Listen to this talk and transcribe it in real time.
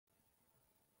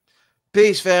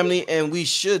Peace, family, and we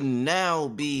should now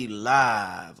be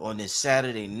live on this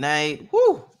Saturday night.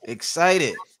 Woo!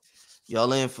 Excited.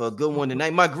 Y'all in for a good one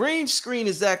tonight. My green screen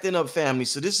is acting up, family.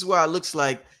 So this is why it looks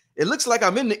like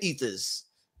I'm in the ethers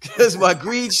because my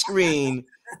green screen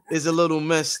is a little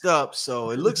messed up. So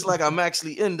it looks like I'm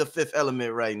actually in the fifth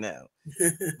element right now.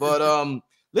 But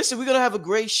listen, we're gonna have a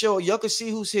great show. Y'all can see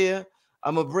who's here.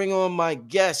 I'm gonna bring on my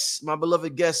guests, my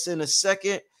beloved guests, in a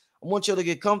second. I want y'all to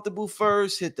get comfortable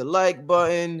first. Hit the like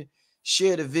button,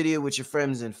 share the video with your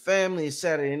friends and family. It's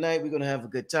Saturday night. We're gonna have a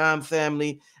good time,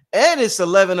 family, and it's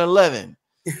 11:11.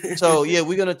 So yeah,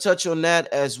 we're gonna touch on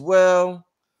that as well.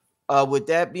 With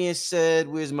that being said,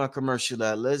 where's my commercial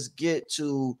at? Let's get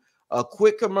to a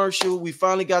quick commercial. We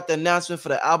finally got the announcement for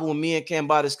the album Me and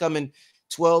Cambot is coming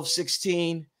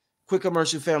 12/16. Quick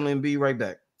commercial, family, and be right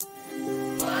back.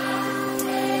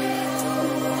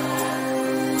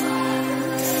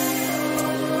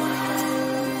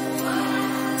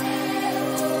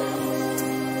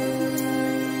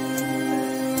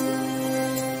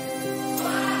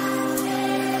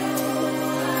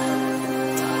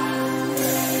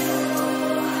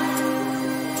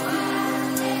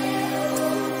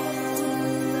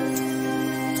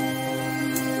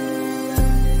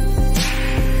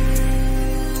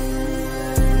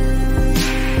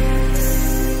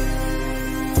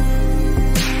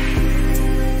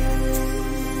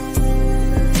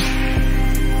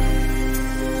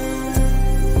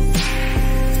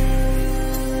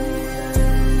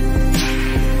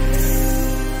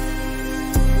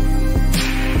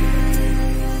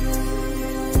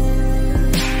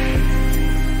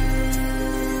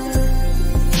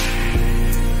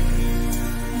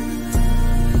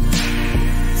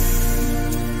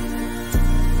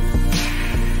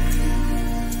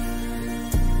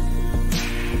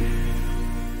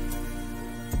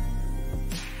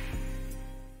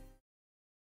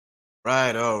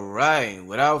 Right, all right.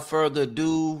 Without further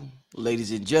ado,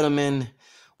 ladies and gentlemen,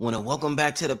 want to welcome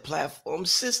back to the platform,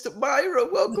 Sister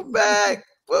Myrah. Welcome back.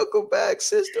 Welcome back,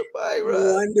 Sister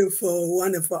Myrah. Wonderful,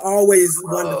 wonderful. Always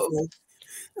Oh, wonderful.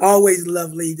 Always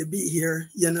lovely to be here,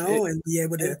 it- and be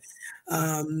able it-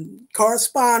 to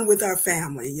correspond with our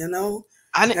family,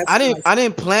 I didn't, That's I didn't, nice. I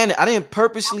didn't plan it. I didn't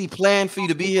purposely plan for you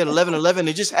to be here at 11:11.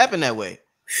 It just happened that way.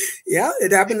 Yeah,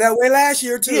 it happened that way last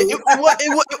year Yeah, too.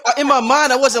 in my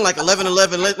mind, I wasn't like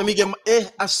 11:11. Let me get my.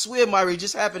 I swear, Myrah, it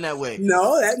just happened that way.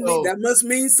 No, So that must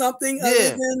mean something other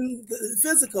yeah, than the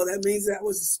physical. That means that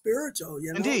was spiritual.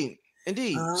 indeed.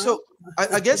 Uh, So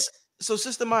I guess so,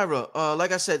 Sister Myrah.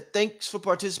 Like I said, thanks for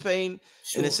participating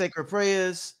in the sure. sacred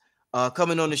prayers.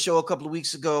 Coming on the show a couple of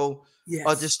weeks ago. To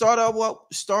Yes. start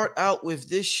out with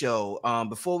this show.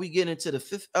 Before we get into the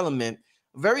fifth element,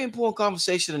 very important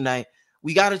conversation tonight.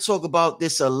 We got to talk about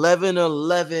this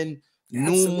 11:11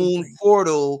 new moon Absolutely.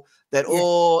 portal that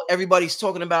Yeah. everybody's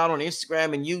talking about on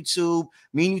Instagram and YouTube.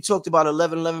 Me and you talked about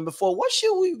 11:11 before. What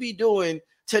should we be doing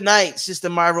tonight, Sister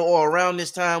Myrah, or around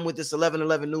this time with this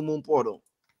 11:11 new moon portal?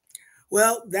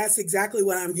 Well, that's exactly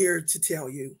what I'm here to tell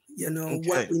you. What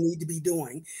Okay. we need to be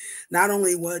doing, not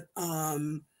only what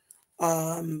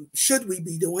should we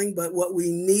be doing, but what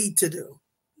we need to do.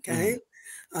 Mhm, Okay.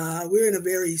 We're in a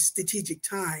very strategic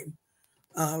time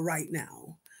right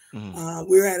now. mhm.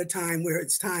 We're at a time where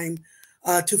it's time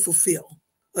to fulfill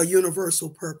a universal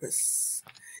purpose.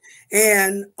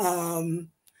 And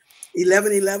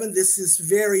 11:11, this is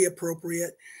very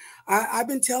appropriate. I've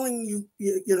been telling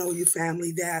you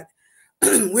family, that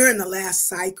we're in the last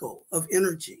cycle of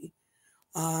energy.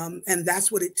 And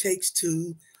that's what it takes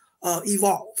to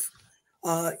evolve.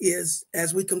 Is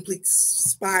as we complete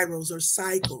spirals or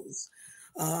cycles,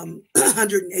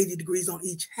 180 degrees on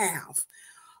each half,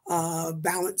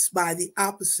 balanced by the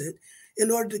opposite, in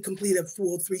order to complete a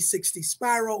full 360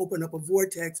 spiral, open up a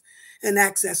vortex, and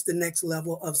access the next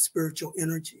level of spiritual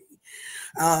energy.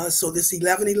 So this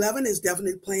 11:11 is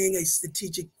definitely playing a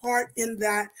strategic part in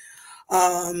that.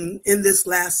 In this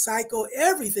last cycle,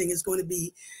 everything is going to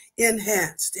be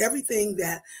enhanced. Everything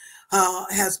that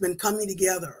has been coming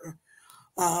together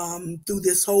through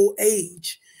this whole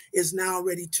age is now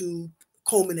ready to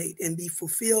culminate and be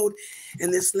fulfilled.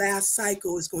 And this last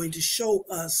cycle is going to show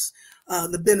us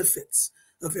the benefits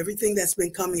of everything that's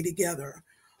been coming together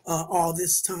all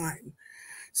this time.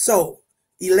 So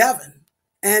 11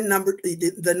 and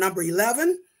the number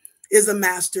 11 is a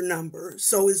master number.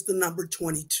 So is the number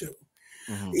 22.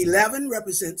 Mhm. 11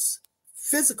 represents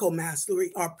physical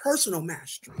mastery or personal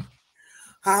mastery,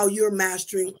 how you're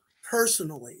mastering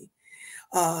personally.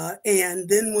 And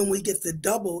then when we get the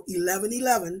double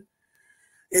 11:11,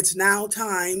 it's now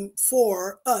time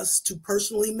for us to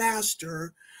personally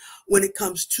master when it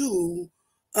comes to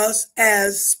us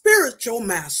as spiritual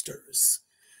masters.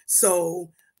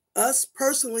 So us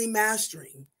personally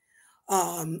mastering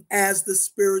as the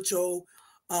spiritual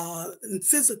and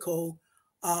physical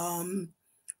um,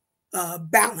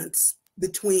 balance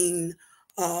between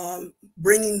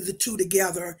bringing the two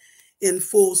together in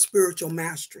full spiritual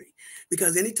mastery.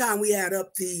 Because anytime we add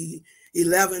up the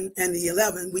 11 and the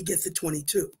 11, we get the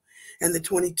 22. And the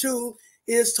 22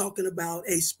 is talking about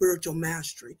a spiritual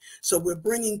mastery. So we're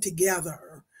bringing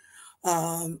together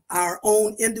our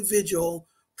own individual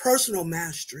personal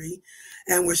mastery,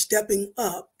 and we're stepping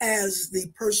up as the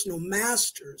personal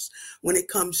masters when it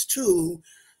comes to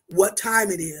what time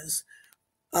it is,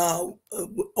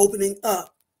 opening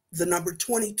up the number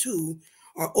 22,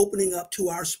 or opening up to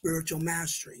our spiritual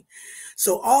mastery.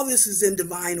 So all this is in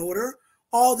divine order.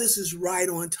 All this is right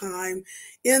on time.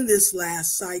 In this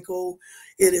last cycle,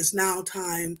 it is now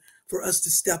time for us to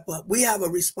step up. We have a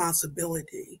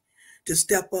responsibility to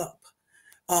step up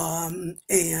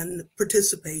and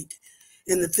participate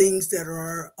in the things that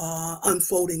are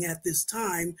unfolding at this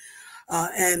time.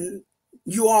 And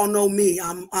you all know me.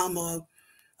 I'm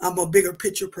a bigger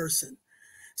picture person.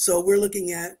 So we're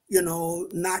looking at,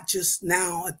 not just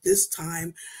now at this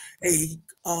time, a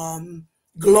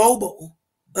global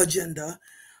agenda.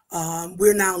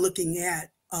 We're now looking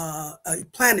at a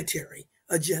planetary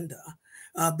agenda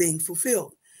being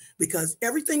fulfilled, because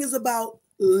everything is about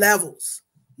levels,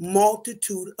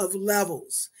 multitude of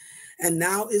levels. And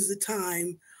now is the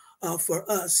time for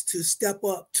us to step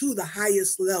up to the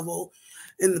highest level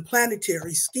in the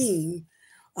planetary scheme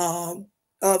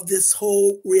of this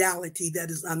whole reality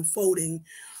that is unfolding,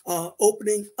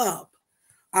 opening up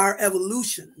our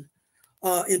evolution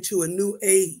into a new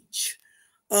age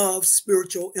of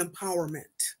spiritual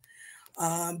empowerment.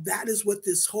 That is what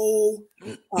this whole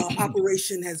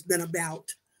operation has been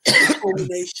about, the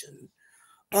culmination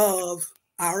of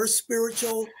our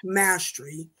spiritual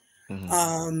mastery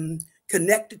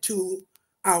connected to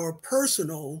our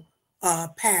personal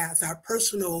path, our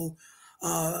personal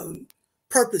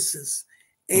purposes,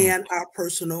 and our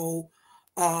personal,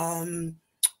 the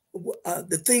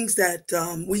things that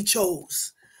we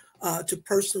chose to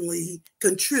personally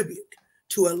contribute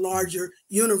to a larger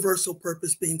universal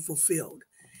purpose being fulfilled.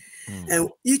 And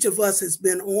each of us has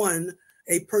been on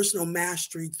a personal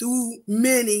mastery through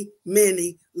many,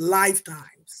 many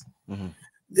lifetimes.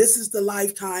 This is the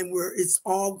lifetime where it's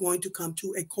all going to come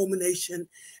to a culmination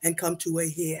and come to a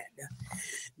head.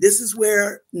 This is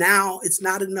where now it's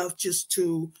not enough just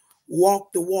to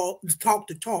walk the walk, talk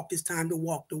the talk. It's time to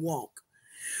walk the walk.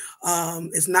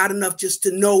 It's not enough just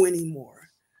to know anymore.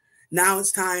 Now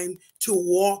it's time to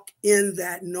walk in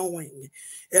that knowing.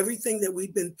 Everything that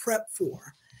we've been prepped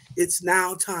for, it's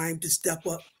now time to step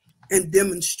up and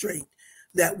demonstrate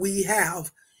that we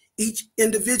have each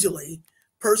individually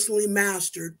personally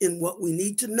mastered in what we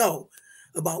need to know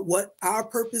about what our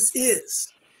purpose is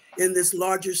in this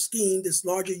larger scheme, this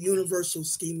larger universal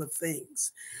scheme of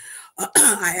things.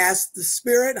 I asked the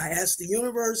spirit, I asked the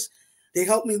universe to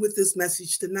help me with this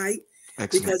message tonight.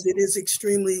 Excellent. Because it is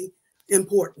extremely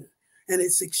important and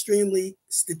it's extremely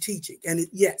strategic. And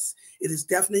yes, it is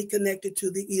definitely connected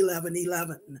to the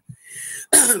 1111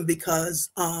 because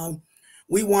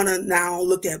we want to now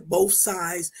look at both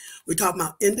sides. We're talking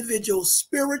about individual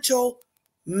spiritual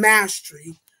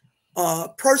mastery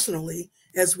personally,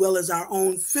 as well as our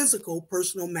own physical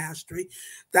personal mastery.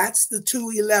 That's the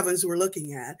two 11s we're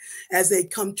looking at as they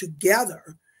come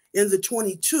together in the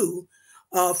 22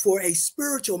 for a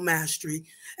spiritual mastery.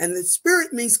 And the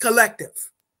spirit means collective.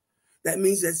 That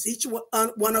means that each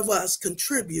one of us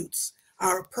contributes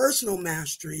our personal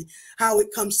mastery, how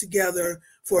it comes together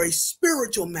for a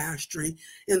spiritual mastery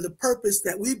in the purpose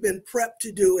that we've been prepped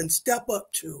to do and step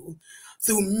up to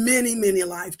through many, many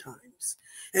lifetimes.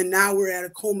 And now we're at a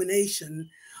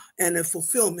culmination and a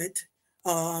fulfillment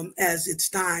as it's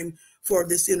time for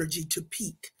this energy to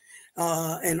peak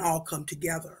and all come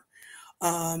together.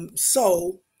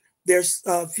 So there's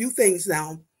a few things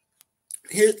now.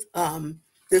 Here's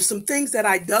there's some things that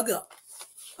I dug up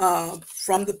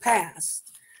from the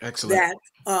past. Excellent.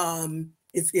 That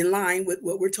is in line with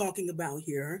what we're talking about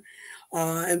here.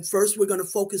 And first, we're going to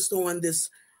focus on this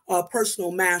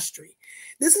personal mastery.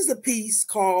 This is a piece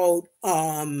called,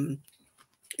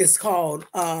 it's called,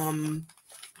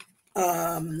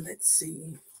 let's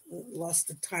see, lost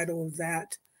the title of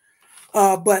that.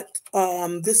 But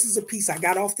this is a piece I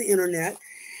got off the internet.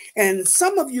 And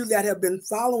some of you that have been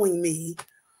following me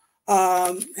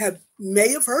may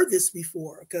have heard this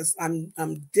before because I'm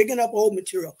digging up old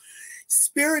material.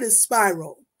 Spirit is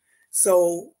spiral.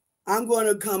 So I'm going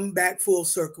to come back full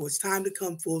circle. It's time to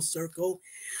come full circle.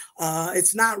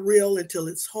 It's not real until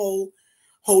it's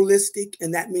holistic,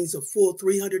 and that means a full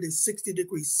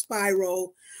 360-degree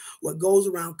spiral. What goes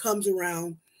around comes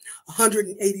around,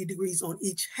 180 degrees on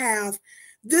each half.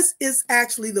 This is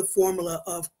actually the formula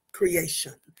of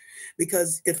creation,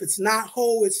 because if it's not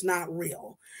whole, it's not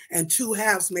real. And two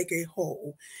halves make a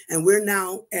whole. And we're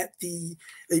now at the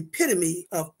epitome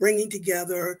of bringing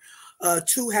together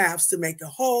two halves to make a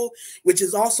whole, which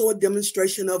is also a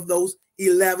demonstration of those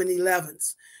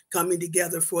 11/11s coming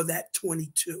together for that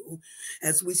 22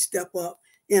 as we step up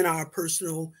in our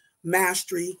personal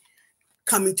mastery,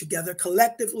 coming together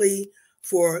collectively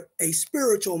for a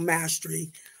spiritual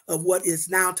mastery of what is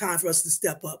now time for us to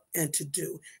step up and to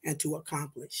do and to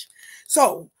accomplish.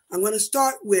 So I'm going to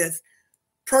start with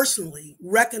personally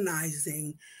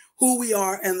recognizing who we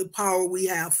are and the power we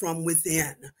have from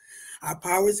within. Our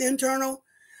power is internal.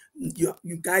 You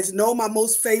guys know my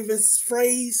most famous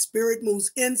phrase, spirit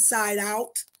moves inside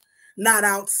out, not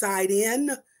outside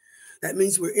in. That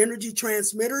means we're energy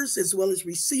transmitters as well as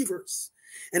receivers.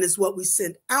 And it's what we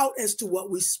send out as to what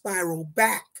we spiral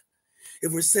back.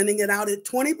 If we're sending it out at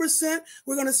 20%,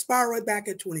 we're going to spiral it back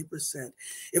at 20%.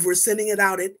 If we're sending it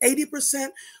out at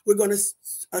 80%, we're going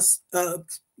to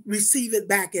receive it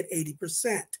back at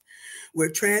 80%. We're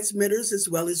transmitters as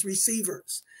well as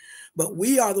receivers. But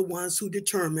we are the ones who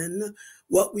determine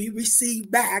what we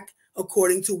receive back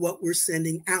according to what we're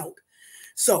sending out.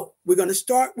 So we're going to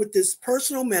start with this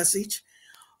personal message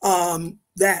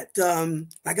that,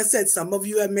 like I said, some of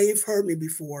you may have heard me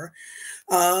before.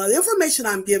 The information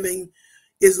I'm giving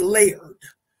is layered.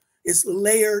 It's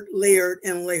layered, layered,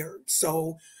 and layered.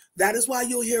 So that is why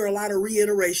you'll hear a lot of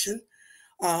reiteration,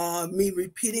 me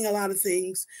repeating a lot of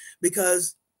things,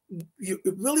 because it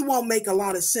really won't make a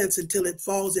lot of sense until it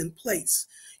falls in place,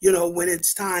 when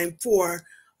it's time for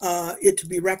it to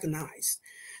be recognized.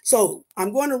 So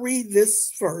I'm going to read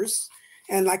this first.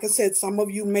 And like I said, some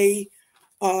of you may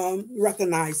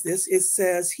recognize this. It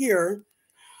says here,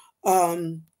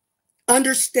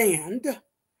 understand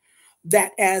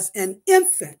that as an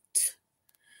infant,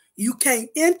 you came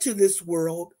into this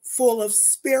world full of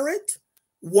spirit,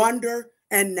 wonder,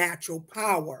 and natural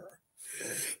power.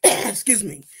 Excuse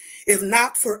me. If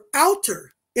not for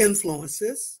outer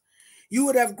influences, you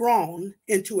would have grown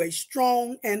into a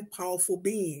strong and powerful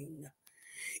being.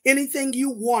 Anything you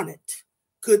wanted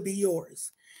could be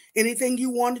yours. Anything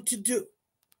you wanted to do,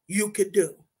 you could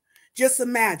do. Just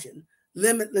imagine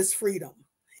limitless freedom.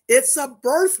 It's a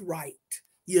birthright,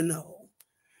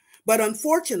 But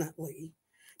unfortunately,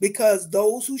 because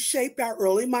those who shaped our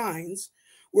early minds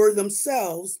were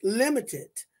themselves limited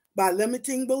by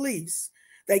limiting beliefs,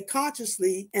 they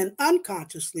consciously and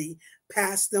unconsciously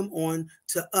pass them on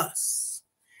to us.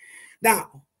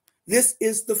 Now, this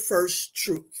is the first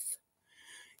truth.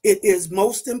 It is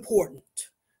most important.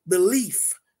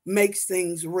 Belief makes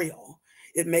things real.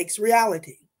 It makes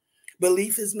reality.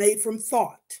 Belief is made from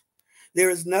thought. There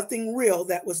is nothing real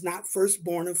that was not first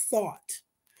born of thought.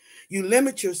 You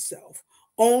limit yourself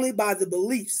only by the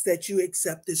beliefs that you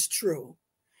accept as true.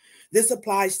 This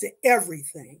applies to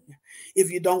everything.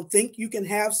 If you don't think you can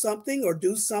have something or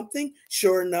do something,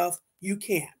 sure enough, you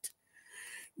can't.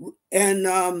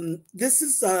 And this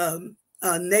is a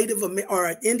Native or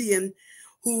an Indian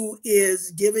who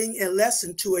is giving a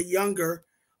lesson to a younger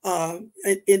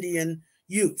Indian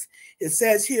youth. It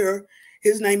says here,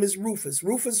 his name is Rufus.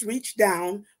 Rufus reached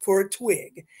down for a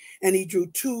twig, and he drew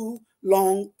two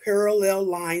long parallel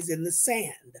lines in the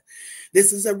sand.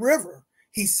 This is a river,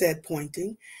 he said,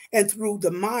 pointing, and through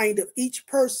the mind of each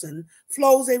person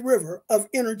flows a river of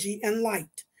energy and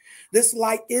light. This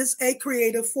light is a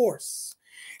creative force,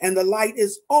 and the light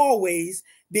is always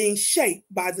being shaped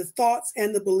by the thoughts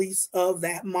and the beliefs of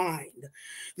that mind.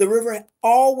 The river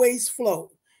always flows,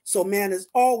 so man is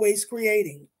always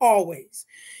creating, always.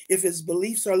 If his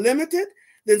beliefs are limited,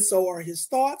 then so are his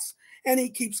thoughts, and he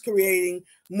keeps creating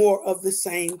more of the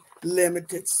same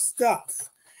limited stuff.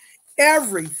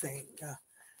 Everything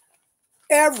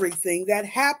that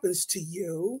happens to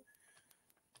you,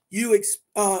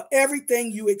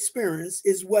 everything you experience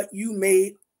is what you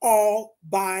made all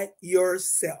by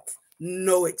yourself.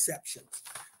 No exceptions.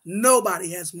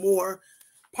 Nobody has more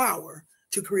power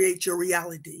to create your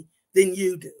reality than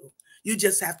you do. You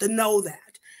just have to know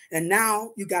that. And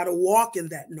now you got to walk in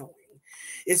that knowing.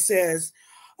 It says,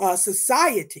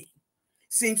 society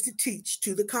seems to teach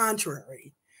to the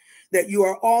contrary, that you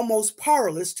are almost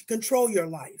powerless to control your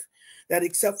life, that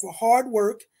except for hard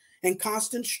work and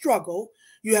constant struggle,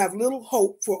 you have little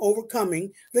hope for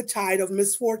overcoming the tide of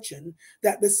misfortune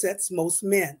that besets most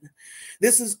men.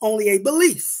 This is only a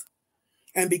belief,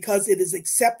 And because it is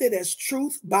accepted as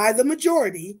truth by the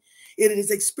majority, it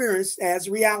is experienced as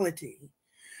reality.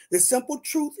 The simple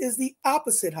truth is the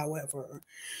opposite, however.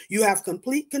 You have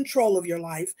complete control of your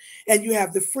life, and you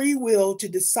have the free will to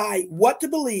decide what to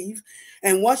believe.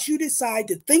 And once you decide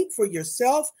to think for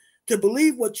yourself, to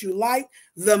believe what you like,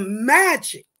 the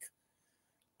magic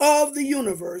of the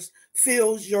universe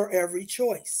fills your every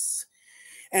choice.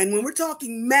 And when we're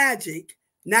talking magic,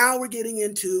 now we're getting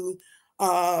into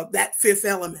that fifth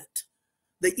element,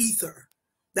 the ether.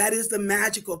 That is the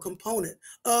magical component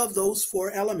of those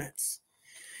four elements.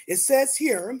 It says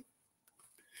here,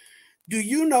 do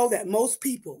you know that most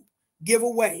people give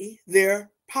away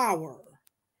their power?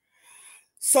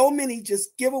 So many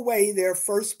just give away their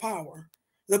first power,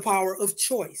 the power of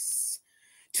choice,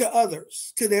 to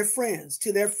others, to their friends,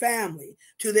 to their family,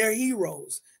 to their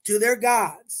heroes, to their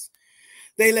gods.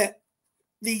 They let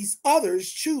these others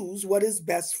choose what is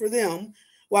best for them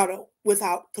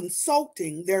without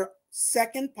consulting their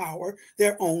second power,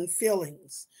 their own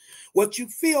feelings. What you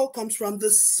feel comes from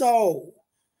the soul,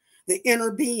 the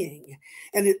inner being,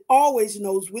 and it always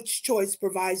knows which choice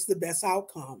provides the best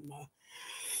outcome.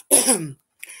 It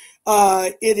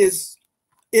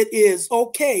is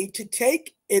okay to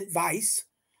take advice.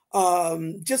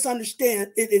 Just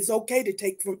understand it is okay to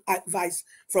take advice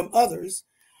from others,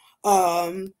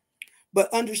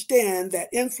 but understand that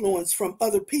influence from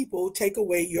other people take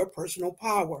away your personal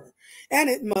power, and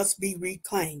it must be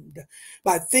reclaimed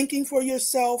by thinking for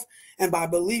yourself and by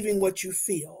believing what you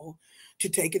feel. To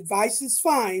take advice is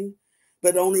fine,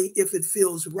 but only if it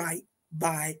feels right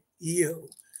by you.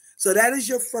 So that is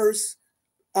your first,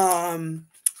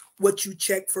 what you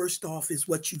check first off is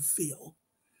what you feel.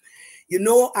 You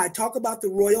know, I talk about the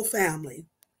royal family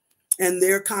and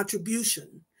their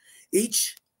contribution.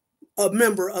 Each a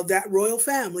member of that royal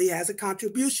family has a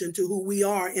contribution to who we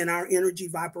are in our energy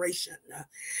vibration.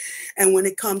 And when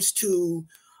it comes to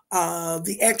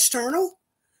the external,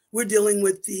 we're dealing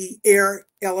with the air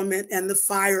element and the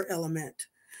fire element.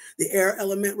 The air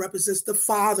element represents the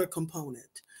father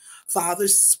component,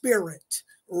 father's spirit,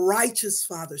 righteous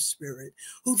father spirit,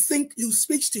 who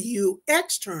speaks to you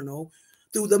external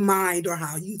through the mind or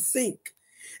how you think.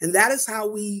 And that is how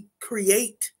we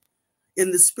create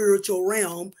in the spiritual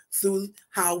realm, through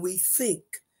how we think.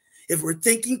 If we're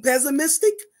thinking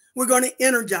pessimistic, we're going to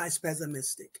energize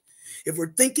pessimistic. If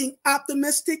we're thinking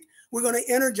optimistic, we're going to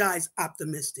energize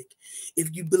optimistic.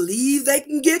 If you believe they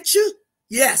can get you,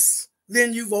 yes,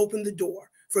 then you've opened the door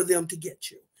for them to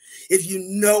get you. If you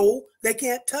know they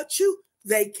can't touch you,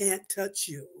 they can't touch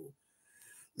you.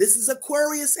 This is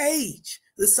Aquarius age,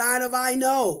 the sign of I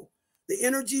know, the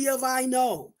energy of I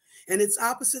know. And its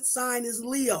opposite sign is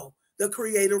Leo, the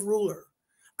creative ruler.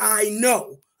 I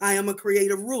know I am a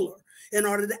creative ruler. In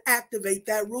order to activate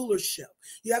that rulership,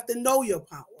 you have to know your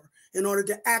power in order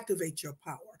to activate your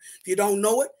power. If you don't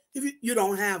know it, you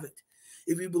don't have it.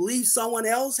 If you believe someone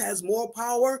else has more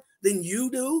power than you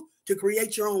do to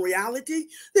create your own reality,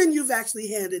 then you've actually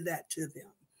handed that to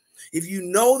them. If you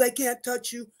know they can't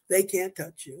touch you, they can't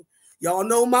touch you. Y'all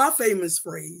know my famous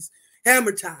phrase,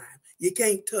 hammer time. You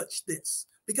can't touch this,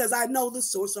 because I know the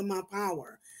source of my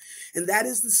power. And that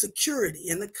is the security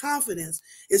and the confidence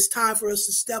it's time for us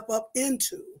to step up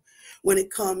into when it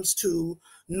comes to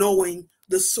knowing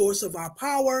the source of our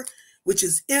power, which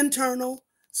is internal.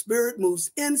 Spirit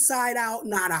moves inside out,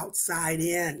 not outside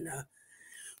in.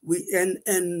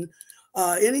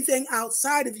 Anything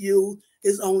outside of you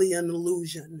is only an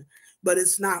illusion, but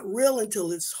it's not real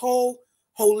until it's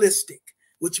holistic,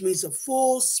 which means a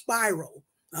full spiral,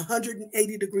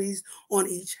 180 degrees on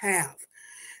each half.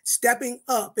 Stepping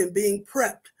up and being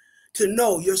prepped to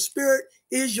know your spirit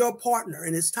is your partner,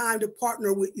 and it's time to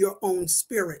partner with your own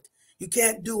spirit. You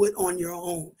can't do it on your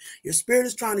own. Your spirit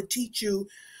is trying to teach you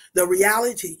the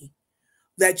reality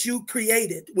that you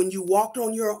created when you walked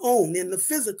on your own in the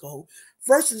physical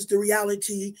versus the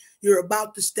reality you're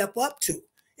about to step up to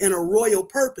in a royal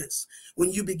purpose.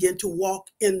 When you begin to walk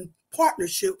in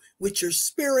partnership with your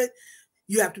spirit,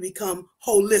 you have to become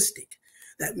holistic.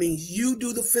 That means you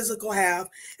do the physical half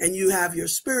and you have your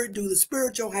spirit do the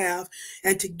spiritual half.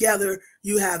 And together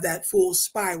you have that full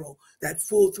spiral, that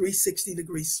full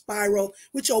 360-degree spiral,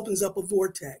 which opens up a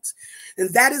vortex.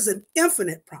 And that is an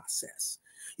infinite process.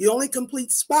 You only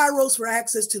complete spirals for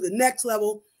access to the next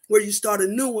level, where you start a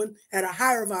new one at a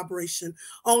higher vibration,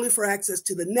 only for access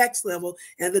to the next level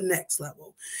and the next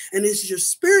level. And it's your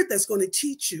spirit that's going to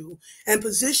teach you and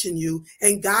position you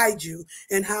and guide you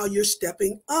in how you're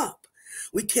stepping up.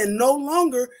 We can no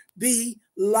longer be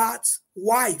Lot's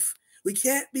wife. We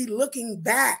can't be looking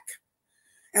back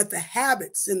at the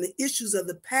habits and the issues of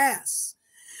the past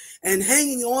and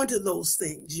hanging on to those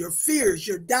things, your fears,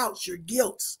 your doubts, your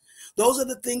guilts. Those are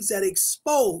the things that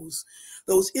expose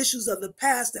those issues of the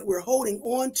past that we're holding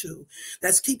on to,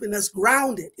 that's keeping us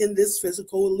grounded in this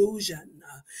physical illusion.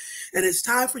 And it's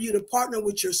time for you to partner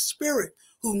with your spirit,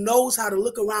 who knows how to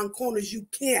look around corners you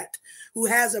can't, who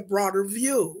has a broader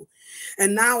view.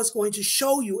 And now it's going to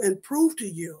show you and prove to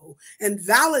you and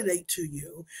validate to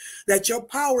you that your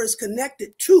power is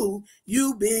connected to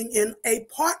you being in a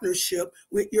partnership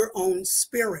with your own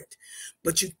spirit.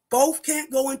 But you both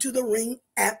can't go into the ring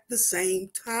at the same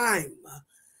time.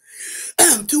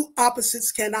 Two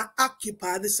opposites cannot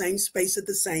occupy the same space at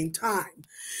the same time.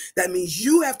 That means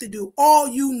you have to do all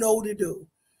you know to do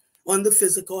on the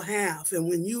physical half. And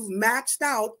when you've maxed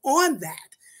out on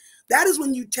that, that is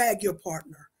when you tag your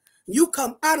partner. You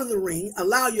come out of the ring,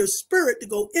 allow your spirit to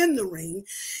go in the ring,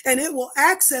 and it will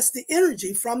access the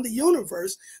energy from the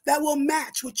universe that will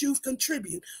match what you've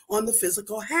contributed on the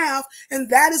physical half. And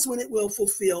that is when it will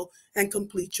fulfill and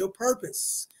complete your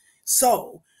purpose.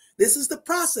 So this is the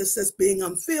process that's being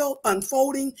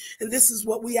unfolding, and this is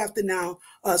what we have to now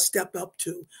step up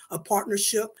to: a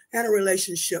partnership and a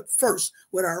relationship first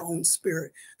with our own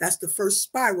spirit. That's the first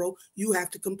spiral you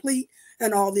have to complete,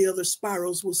 and all the other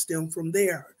spirals will stem from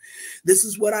there. This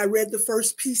is what I read the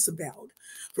first piece about,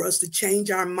 for us to change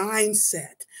our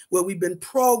mindset, where we've been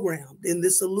programmed in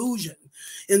this illusion,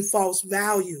 in false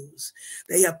values.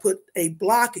 They have put a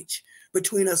blockage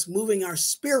between us moving our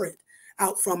spirit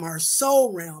out from our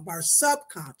soul realm, our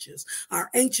subconscious,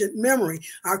 our ancient memory,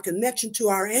 our connection to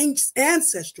our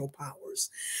ancestral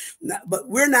powers. But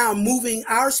we're now moving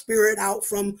our spirit out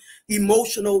from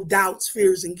emotional doubts,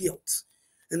 fears, and guilt.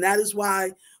 And that is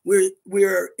why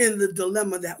we're in the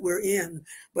dilemma that we're in.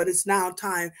 But it's now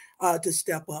time to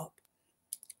step up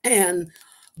and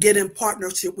get in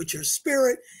partnership with your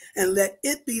spirit, and let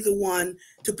it be the one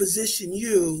to position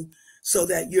you so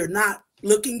that you're not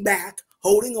looking back,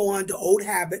 holding on to old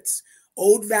habits,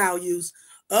 old values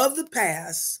of the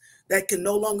past that can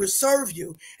no longer serve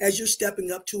you as you're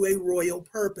stepping up to a royal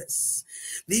purpose.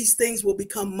 These things will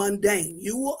become mundane.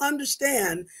 You will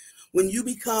understand when you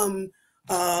become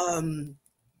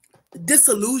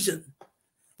disillusioned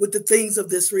with the things of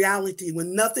this reality,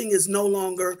 when nothing is no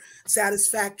longer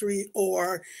satisfactory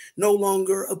or no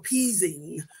longer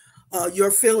appeasing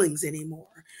your feelings anymore.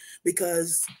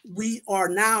 Because we are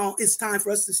now, it's time for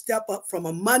us to step up from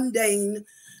a mundane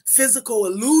physical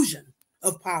illusion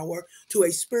of power to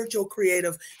a spiritual,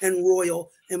 creative, and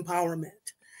royal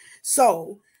empowerment.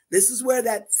 So this is where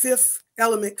that fifth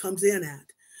element comes in at,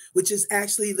 which is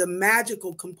actually the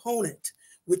magical component,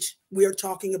 which we are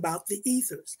talking about, the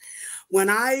ethers. When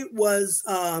I was,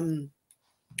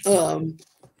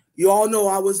 you all know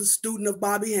I was a student of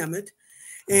Bobby Hemmett,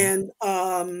 and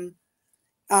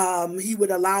he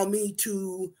would allow me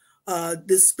to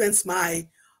dispense my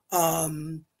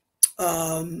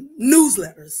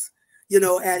newsletters,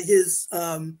 at his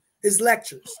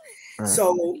lectures. Right.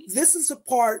 So this is a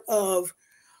part of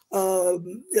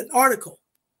an article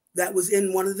that was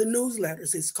in one of the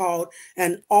newsletters. It's called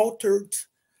An Altered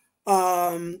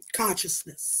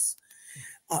Consciousness.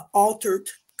 Altered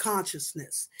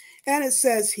Consciousness. And it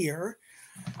says here,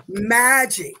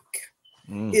 magic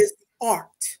is the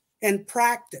art and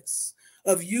practice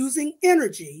of using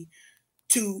energy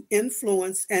to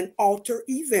influence and alter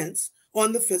events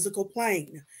on the physical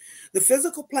plane. The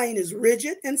physical plane is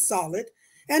rigid and solid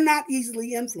and not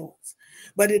easily influenced,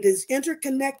 but it is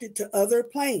interconnected to other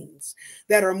planes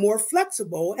that are more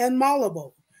flexible and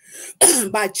malleable.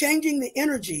 By changing the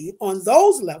energy on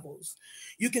those levels,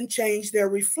 you can change their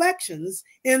reflections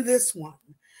in this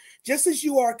one. Just as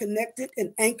you are connected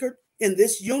and anchored in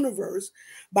this universe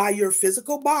by your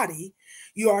physical body,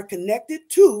 you are connected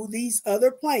to these other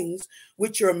planes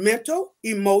with your mental,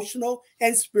 emotional,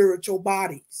 and spiritual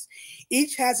bodies.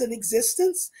 Each has an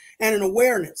existence and an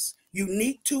awareness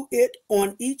unique to it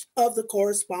on each of the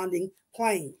corresponding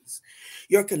planes.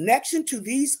 Your connection to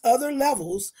these other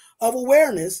levels of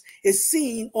awareness is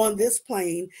seen on this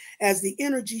plane as the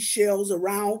energy shells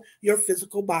around your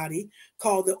physical body,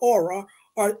 called the aura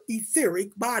or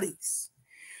etheric bodies.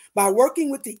 By working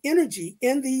with the energy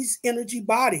in these energy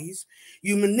bodies,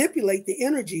 you manipulate the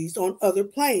energies on other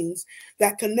planes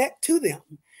that connect to them.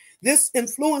 This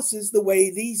influences the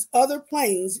way these other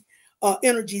planes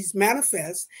energies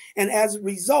manifest, and as a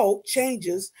result,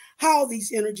 changes how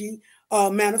these energy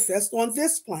manifest on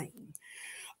this plane.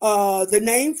 The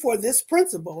name for this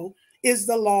principle is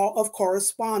the law of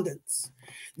correspondence.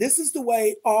 This is the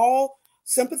way all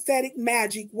sympathetic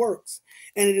magic works,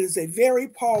 and it is a very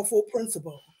powerful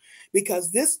principle,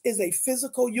 because this is a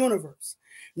physical universe.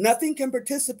 Nothing can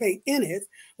participate in it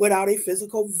without a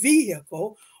physical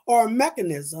vehicle or a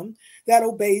mechanism that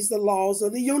obeys the laws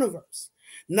of the universe.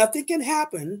 Nothing can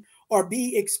happen or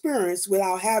be experienced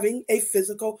without having a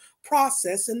physical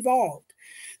process involved.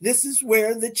 This is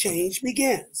where the change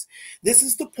begins. This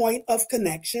is the point of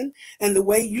connection and the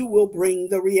way you will bring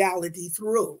the reality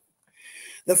through.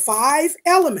 The 5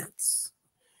 elements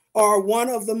are one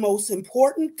of the most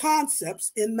important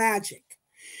concepts in magic.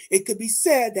 It could be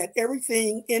said that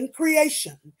everything in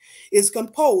creation is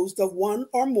composed of one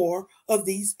or more of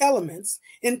these elements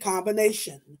in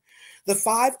combination. The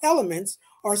 5 elements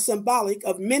are symbolic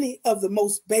of many of the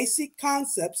most basic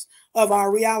concepts of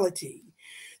our reality.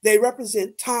 They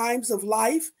represent times of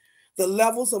life, the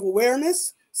levels of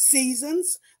awareness,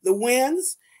 seasons, the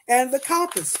winds, and the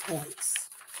compass points.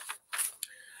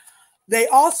 They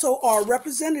also are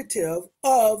representative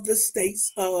of the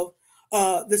states of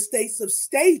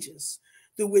stages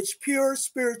through which pure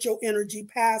spiritual energy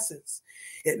passes.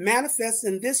 It manifests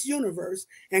in this universe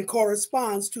and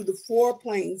corresponds to the 4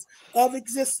 planes of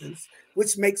existence,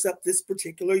 which makes up this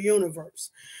particular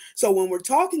universe. So when we're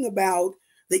talking about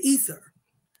the ether,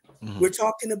 we're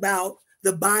talking about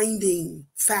the binding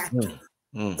factor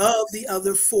of the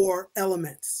other 4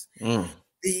 elements.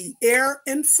 The air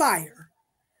and fire,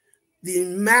 the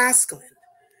masculine,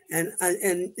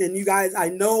 and you guys, I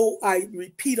know I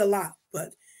repeat a lot,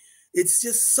 but it's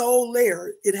just so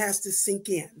layered, it has to sink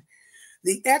in.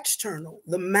 The external,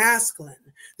 the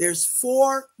masculine, there's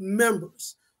 4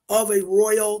 members of a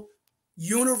royal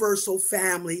universal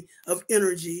family of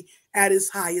energy at its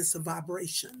highest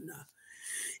vibration.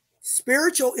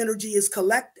 Spiritual energy is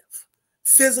collective.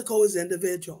 Physical is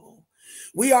individual.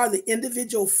 We are the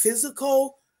individual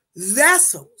physical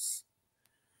vessels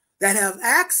that have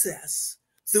access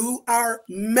through our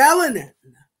melanin.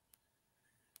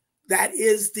 That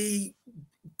is the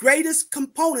greatest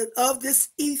component of this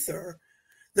ether,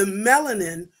 the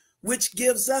melanin, which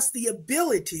gives us the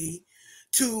ability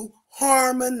to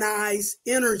harmonize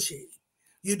energy.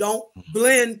 You don't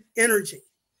blend energy.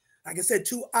 Like I said,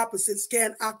 2 opposites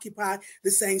can't occupy the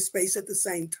same space at the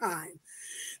same time.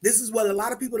 This is what a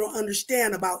lot of people don't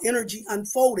understand about energy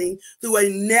unfolding through a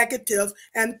negative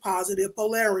and positive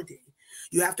polarity.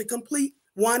 You have to complete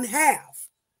one half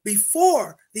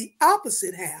before the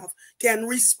opposite half can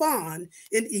respond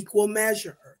in equal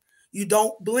measure. You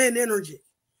don't blend energy.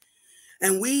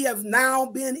 And we have now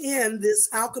been in this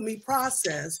alchemy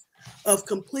process of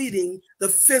completing the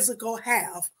physical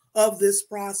half of this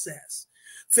process.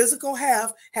 Physical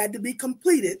half had to be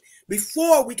completed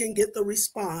before we can get the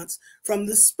response from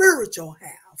the spiritual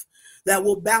half that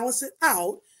will balance it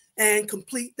out and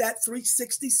complete that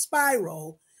 360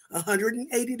 spiral,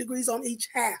 180 degrees on each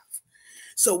half.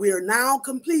 So we are now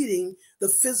completing the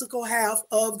physical half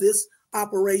of this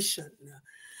operation.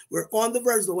 We're on the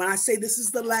verge, but when I say this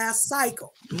is the last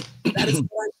cycle, that is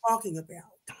what I'm talking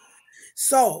about.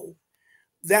 So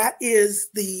that is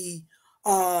the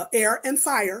air and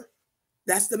fire.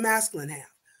 That's the masculine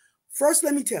half. First,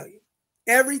 let me tell you,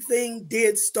 everything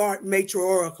did start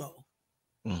matriarchal.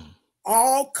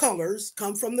 All colors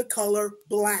come from the color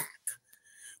black.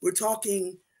 We're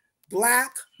talking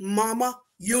black mama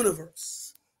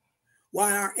universe.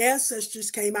 While our ancestors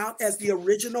came out as the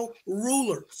original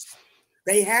rulers,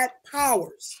 they had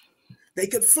powers. They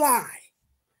could fly.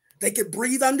 They could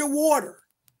breathe underwater.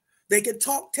 They could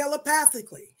talk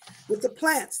telepathically with the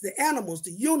plants, the animals,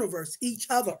 the universe, each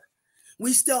other.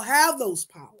 We still have those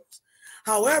powers.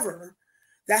 However,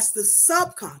 that's the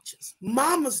subconscious,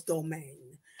 mama's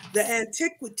domain, the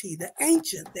antiquity, the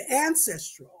ancient, the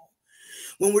ancestral.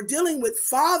 When we're dealing with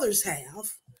father's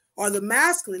half, or the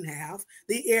masculine half,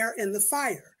 the air and the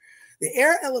fire. The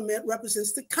air element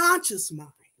represents the conscious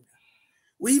mind.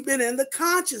 We've been in the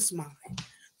conscious mind.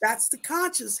 That's the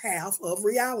conscious half of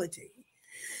reality.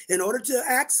 In order to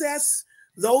access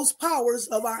those powers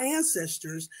of our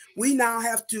ancestors, we now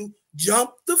have to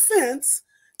jump the fence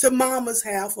to mama's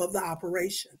half of the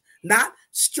operation, not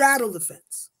straddle the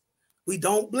fence. We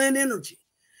don't blend energy.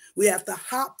 We have to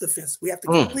hop the fence. We have to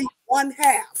complete one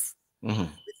half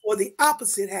before the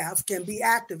opposite half can be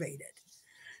activated.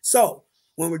 So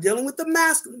when we're dealing with the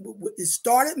masculine, it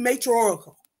started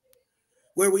matriarchal,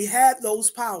 where we had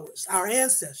those powers. Our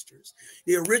ancestors,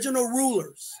 the original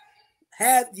rulers,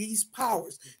 had these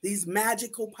powers, these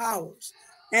magical powers,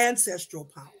 ancestral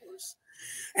powers,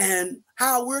 and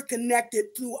how we're connected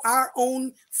through our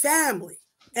own family,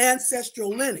 ancestral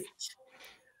lineage,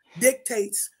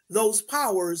 dictates those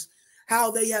powers, how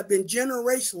they have been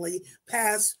generationally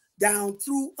passed down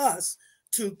through us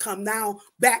to come now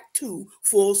back to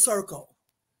full circle.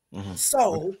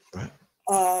 So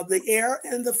the air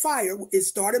and the fire. It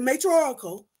started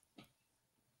matriarchal,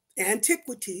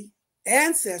 antiquity,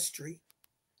 ancestry.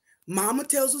 Mama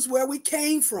tells us where we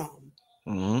came from.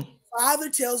 Mm-hmm. Father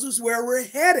tells us where we're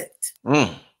headed.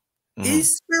 Mm-hmm.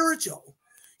 He's spiritual.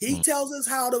 He tells us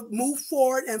how to move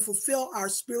forward and fulfill our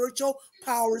spiritual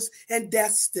powers and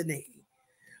destiny.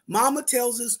 Mama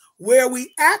tells us where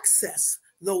we access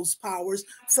those powers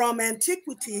from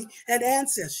antiquity and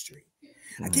ancestry.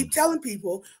 I keep telling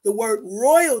people the word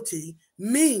royalty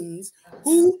means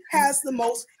who has the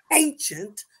most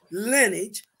ancient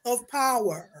lineage of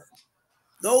power.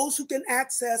 Those who can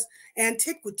access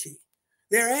antiquity,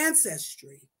 their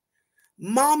ancestry,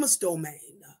 Mama's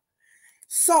domain.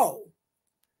 So,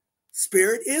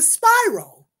 spirit is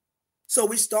spiral. So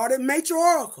we started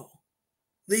matriarchal,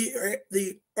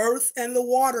 the earth and the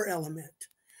water element.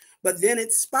 But then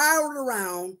it spiraled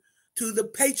around to the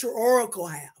patriarchal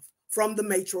half, from the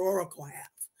matriarchal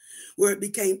half, where it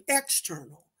became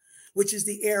external, which is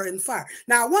the air and fire.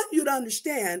 Now, I want you to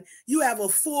understand you have a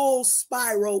full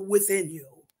spiral within you.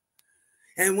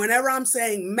 And whenever I'm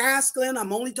saying masculine,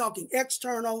 I'm only talking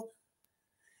external.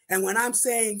 And when I'm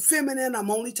saying feminine,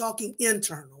 I'm only talking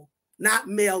internal, not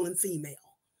male and female.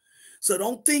 So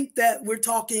don't think that we're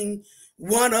talking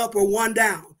one up or one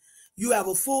down. You have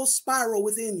a full spiral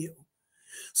within you.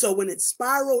 So when it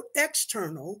spiraled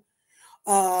external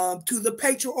to the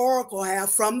patriarchal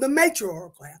half from the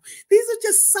matriarchal half, these are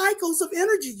just cycles of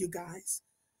energy, you guys.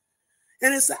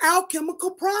 And it's an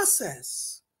alchemical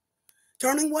process.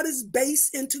 Turning what is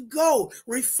base into gold,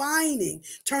 refining,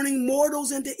 turning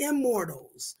mortals into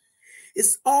immortals.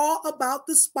 It's all about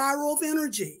the spiral of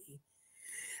energy.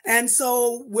 And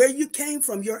so where you came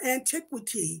from, your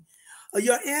antiquity,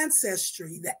 your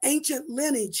ancestry, the ancient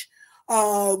lineage,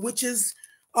 which is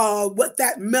what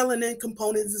that melanin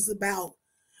component is about,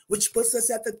 which puts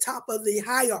us at the top of the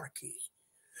hierarchy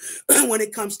when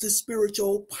it comes to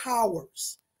spiritual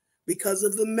powers, because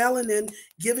of the melanin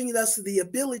giving us the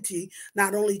ability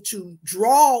not only to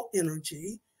draw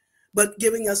energy, but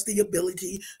giving us the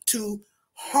ability to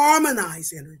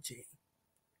harmonize energy.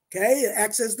 Okay,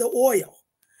 access the oil.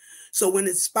 So when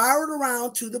it spiraled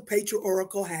around to the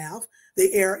patriarchal half,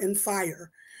 the air and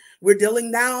fire, we're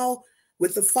dealing now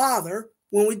with the Father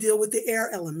when we deal with the air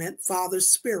element,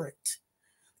 Father's spirit.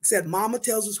 Said Mama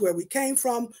tells us where we came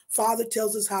from. Father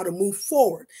tells us how to move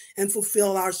forward and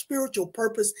fulfill our spiritual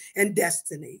purpose and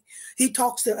destiny. He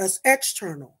talks to us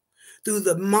external through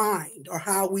the mind or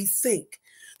how we think.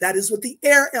 That is what the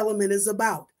air element is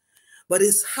about. But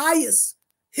his highest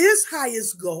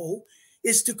goal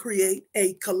is to create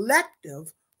a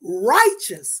collective,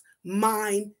 righteous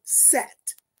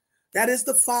mindset. That is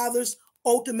the Father's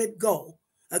ultimate goal,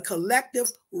 a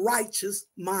collective, righteous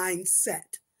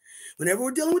mindset. Whenever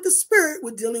we're dealing with the spirit,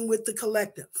 we're dealing with the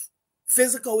collective.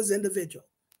 Physical is individual.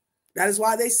 That is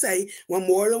why they say, when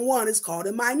more than one is called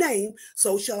in my name,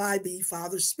 so shall I be,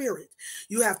 Father's spirit.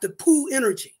 You have to pool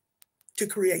energy to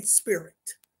create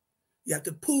spirit. You have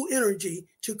to pool energy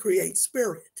to create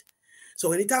spirit.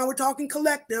 So anytime we're talking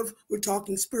collective, we're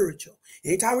talking spiritual.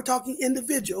 Anytime we're talking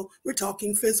individual, we're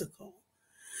talking physical.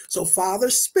 So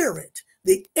Father's spirit,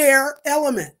 the air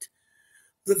element,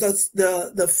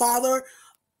 the Father,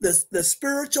 the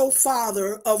spiritual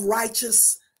Father of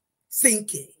righteous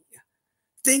thinking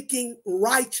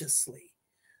righteously.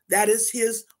 That is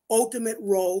his ultimate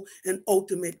role and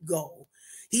ultimate goal.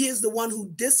 He is the one who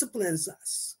disciplines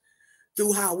us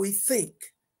through how we think.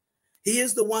 He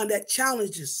is the one that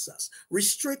challenges us,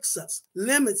 restricts us,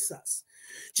 limits us,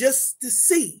 just to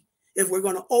see if we're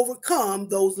going to overcome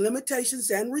those limitations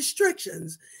and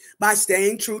restrictions by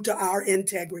staying true to our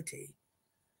integrity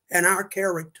and our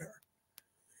character.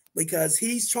 Because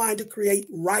he's trying to create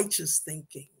righteous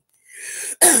thinking.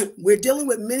 We're dealing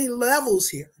with many levels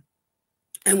here.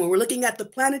 And when we're looking at the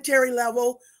planetary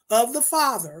level of the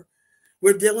Father,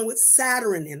 we're dealing with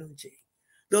Saturn energy,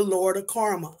 the Lord of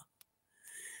Karma.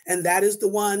 And that is the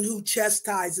one who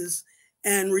chastises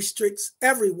and restricts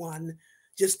everyone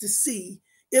just to see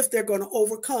if they're going to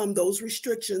overcome those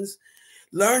restrictions,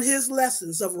 learn his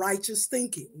lessons of righteous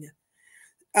thinking.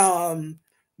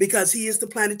 Because he is the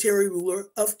planetary ruler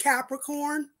of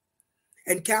Capricorn,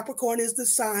 and Capricorn is the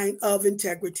sign of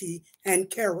integrity and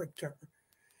character.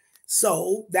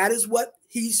 So that is what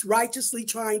he's righteously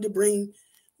trying to bring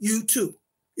you to,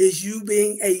 is you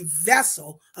being a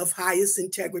vessel of highest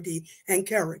integrity and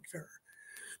character.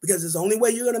 Because it's the only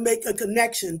way you're going to make a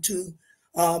connection to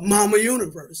Mama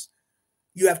Universe.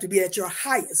 You have to be at your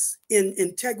highest in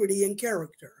integrity and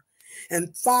character.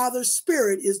 And Father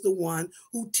Spirit is the one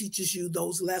who teaches you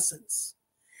those lessons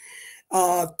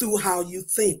through how you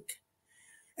think.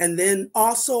 And then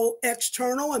also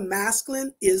external and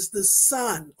masculine is the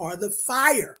sun or the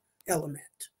fire element.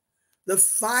 The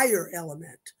fire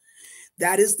element.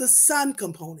 That is the sun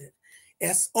component.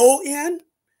 S-O-N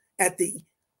at the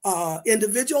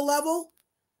individual level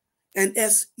and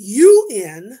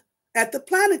S-U-N at the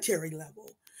planetary level.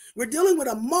 We're dealing with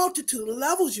a multitude of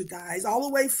levels, you guys, all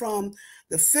the way from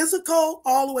the physical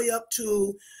all the way up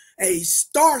to a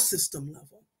star system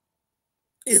level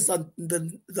is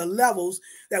the levels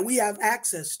that we have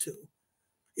access to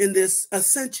in this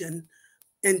ascension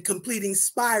and completing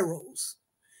spirals.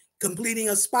 Completing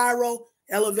a spiral,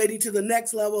 elevating to the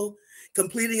next level,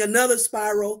 completing another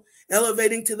spiral,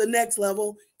 elevating to the next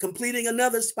level, completing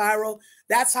another spiral.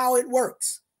 That's how it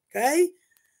works, okay?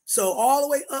 So all the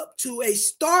way up to a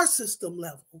star system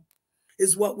level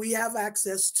is what we have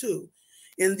access to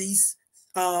in these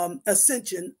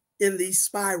ascension, in these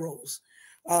spirals,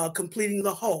 completing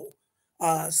the whole.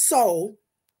 So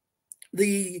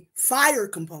the fire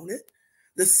component,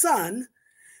 the sun,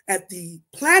 at the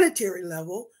planetary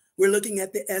level, we're looking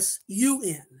at the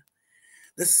S-U-N.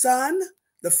 The sun,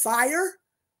 the fire,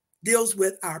 deals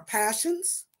with our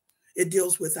passions. It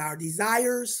deals with our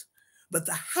desires. But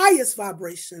the highest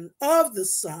vibration of the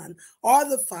sun or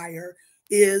the fire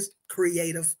is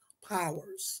creative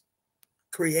powers.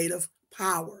 Creative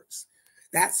powers.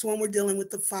 That's when we're dealing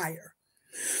with the fire,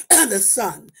 the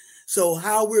sun. So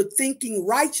how we're thinking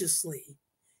righteously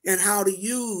and how to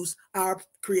use our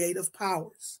creative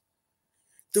powers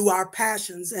through our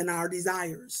passions and our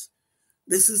desires.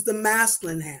 This is the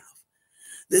masculine half.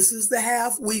 This is the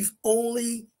half we've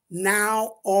only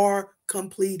now are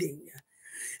completing.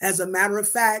 As a matter of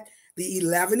fact, the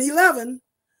 1111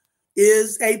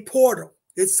 is a portal.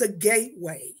 It's a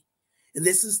gateway. And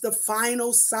this is the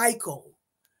final cycle.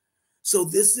 So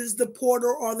this is the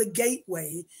portal or the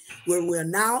gateway where we're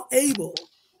now able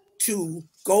to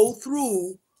go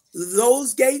through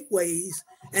those gateways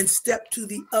and step to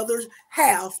the other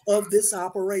half of this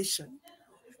operation,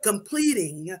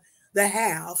 completing the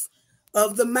half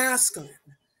of the masculine,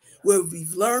 where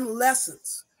we've learned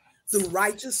lessons through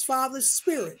righteous Father's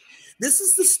Spirit. This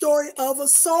is the story of a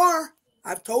Sar.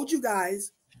 I've told you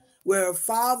guys, where a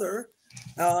father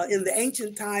in the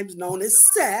ancient times known as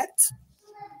Set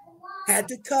had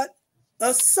to cut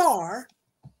a Sar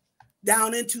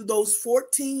down into those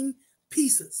 14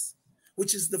 pieces,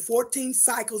 which is the 14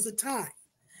 cycles of time.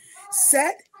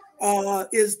 Set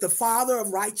is the father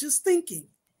of righteous thinking,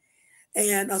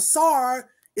 and Asar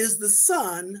is the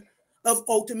son of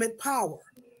ultimate power.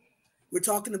 We're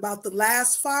talking about the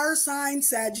last fire sign,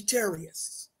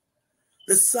 Sagittarius,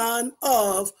 the son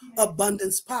of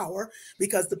abundance power,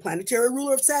 because the planetary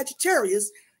ruler of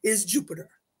Sagittarius is Jupiter.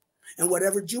 And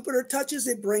whatever Jupiter touches,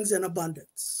 it brings in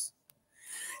abundance.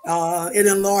 It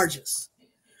enlarges.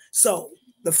 So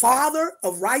the father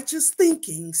of righteous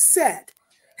thinking, Set,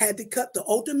 had to cut the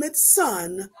ultimate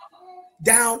sun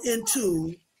down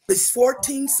into these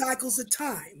 14 cycles of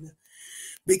time,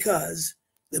 because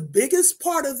the biggest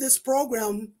part of this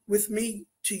program with me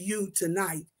to you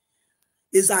tonight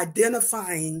is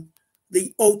identifying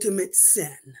the ultimate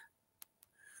sin.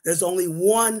 There's only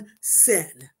one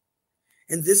sin.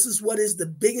 And this is what is the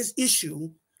biggest issue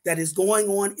that is going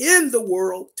on in the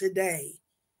world today.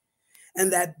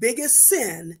 And that biggest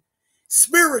sin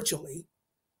spiritually,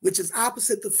 which is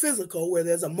opposite the physical, where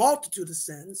there's a multitude of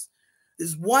sins,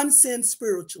 is one sin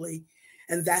spiritually,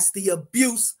 and that's the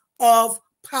abuse of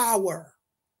power.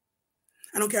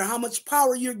 I don't care how much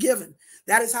power you're given.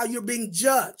 That is how you're being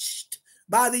judged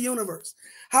by the universe.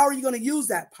 How are you going to use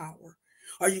that power?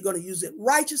 Are you going to use it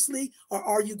righteously, or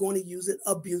are you going to use it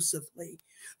abusively?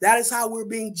 That is how we're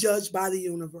being judged by the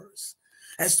universe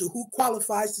as to who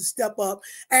qualifies to step up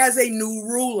as a new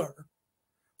ruler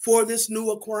for this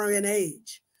new Aquarian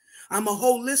age. I'm a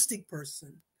holistic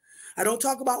person. I don't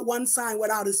talk about one sign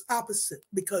without its opposite,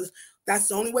 because that's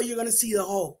the only way you're going to see the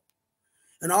whole.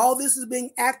 And all this is being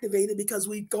activated because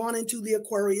we've gone into the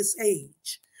Aquarius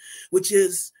age, which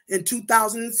is in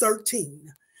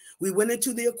 2013. We went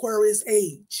into the Aquarius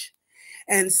age.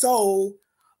 And so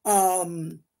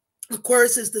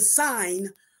Aquarius is the sign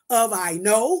of I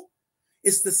know.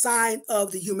 It's the sign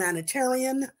of the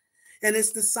humanitarian. And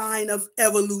it's the sign of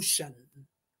evolution,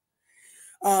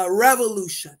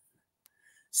 revolution.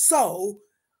 So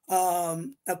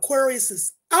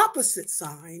Aquarius's opposite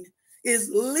sign is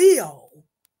Leo.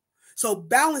 So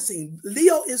balancing,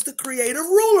 Leo is the creative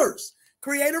rulers,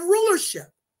 creative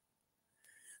rulership.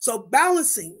 So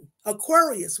balancing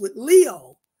Aquarius with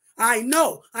Leo I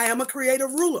know I am a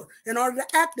creative ruler. In order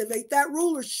to activate that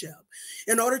rulership,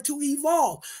 in order to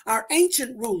evolve, our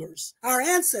ancient rulers, our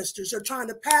ancestors are trying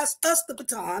to pass us the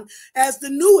baton as the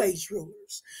new age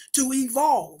rulers to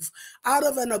evolve out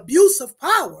of an abuse of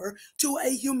power to a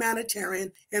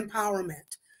humanitarian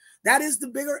empowerment. That is the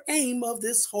bigger aim of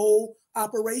this whole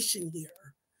operation here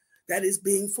that is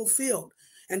being fulfilled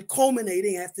and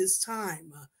culminating at this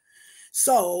time.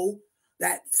 So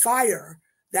that fire,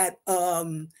 that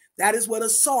is what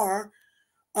Asar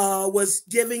was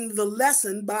giving the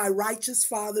lesson by righteous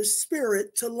father's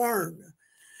spirit to learn,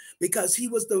 because he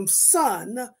was the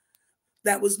son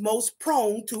that was most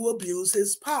prone to abuse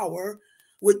his power,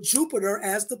 with Jupiter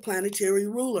as the planetary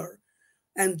ruler,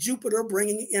 and Jupiter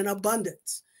bringing in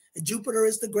abundance. And Jupiter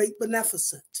is the great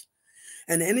beneficent,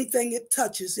 and anything it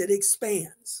touches, it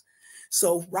expands.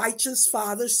 So righteous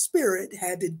father's spirit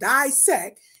had to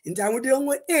dissect, and now we're dealing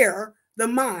with air, the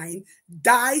mind,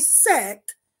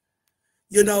 dissect,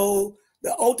 the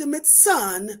ultimate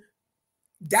sun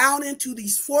down into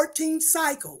these 14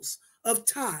 cycles of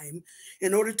time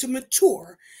in order to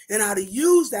mature, and how to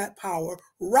use that power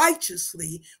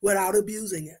righteously without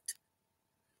abusing it.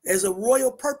 There's a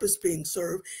royal purpose being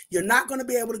served. You're not going to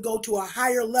be able to go to a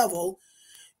higher level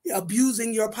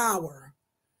abusing your power.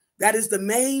 That is the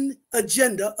main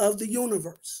agenda of the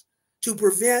universe, to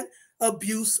prevent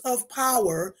abuse of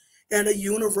power at a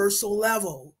universal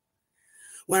level.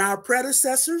 When our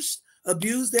predecessors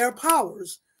abused their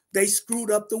powers, they screwed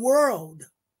up the world.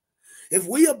 If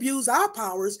we abuse our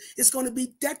powers, it's going to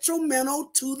be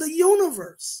detrimental to the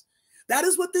universe. That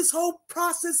is what this whole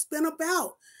process has been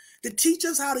about, to teach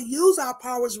us how to use our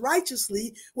powers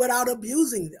righteously without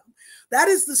abusing them. That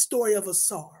is the story of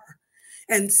Asar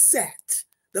and Set,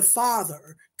 the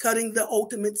father, cutting the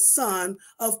ultimate sun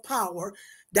of power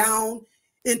down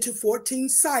into 14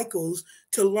 cycles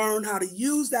to learn how to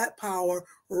use that power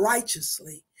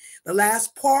righteously. The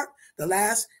last part, the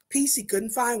last piece he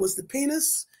couldn't find was the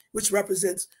penis, which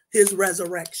represents his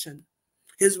resurrection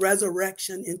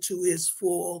into his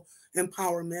full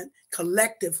empowerment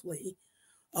collectively.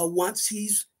 Once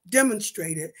he's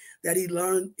demonstrated that he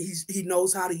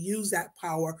knows how to use that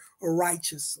power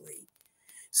righteously.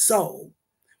 So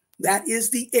that is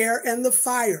the air and the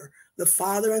fire, the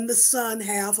Father and the Son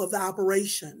half of the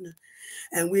operation.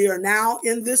 And we are now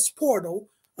in this portal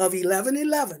of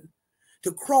 1111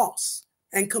 to cross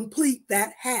and complete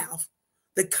that half,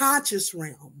 the conscious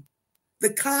realm,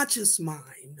 the conscious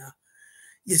mind.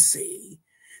 You see,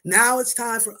 now it's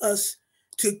time for us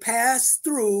to pass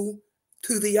through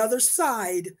to the other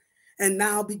side and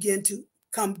now begin to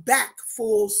come back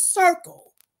full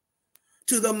circle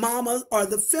to the mama or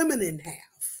the feminine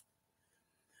half,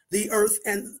 the earth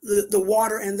and the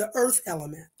water and the earth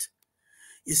element.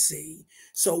 You see,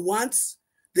 so once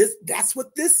that's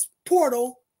what this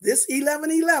portal, this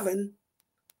 1111,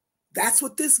 that's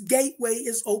what this gateway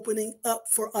is opening up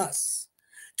for us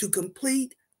to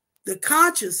complete the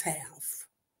conscious half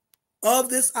of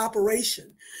this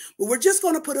operation. But we're just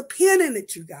going to put a pin in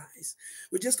it, you guys.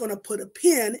 We're just going to put a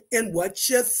pin in what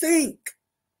you think.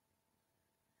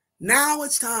 Now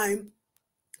it's time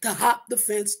to hop the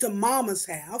fence to mama's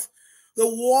half, the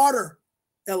water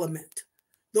element,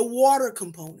 the water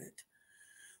component.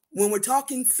 When we're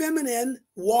talking feminine,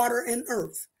 water and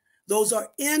earth, those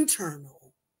are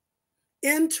internal.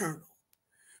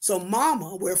 So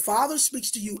mama, where father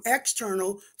speaks to you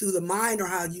external through the mind or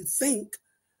how you think,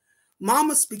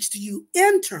 mama speaks to you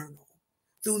internal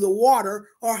through the water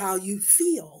or how you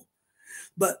feel.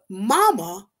 But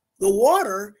mama, the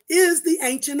water, is the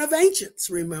ancient of ancients,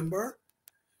 remember?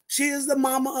 She is the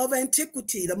mama of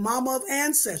antiquity, the mama of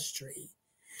ancestry.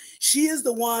 She is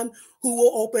the one who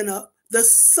will open up the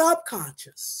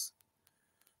subconscious,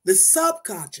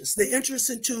 the entrance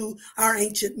into our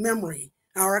ancient memory,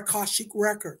 our Akashic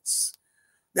records.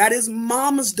 That is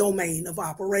mama's domain of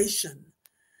operation.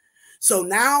 So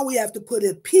now we have to put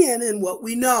a pin in what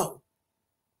we know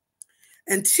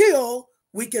until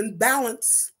we can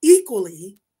balance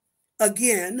equally,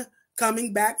 again,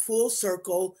 coming back full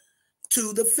circle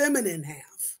to the feminine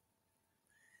half.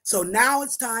 So now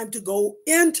it's time to go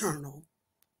internal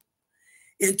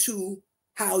into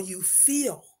how you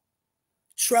feel,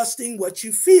 trusting what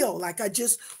you feel, like I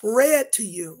just read to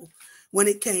you when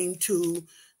it came to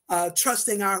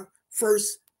trusting our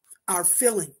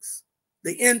feelings,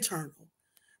 the internal,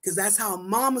 because that's how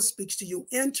mama speaks to you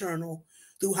internal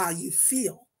through how you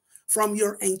feel from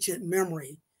your ancient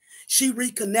memory. She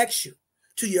reconnects you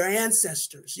to your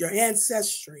ancestors, your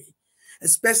ancestry,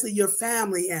 especially your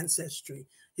family ancestry,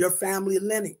 your family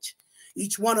lineage.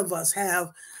 Each one of us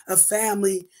have a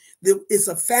family, that is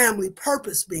a family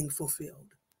purpose being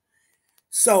fulfilled.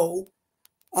 So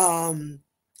the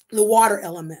water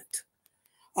element,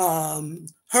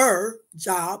 her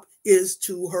job is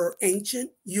to her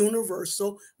ancient,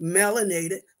 universal,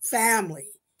 melanated family.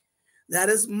 That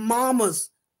is mama's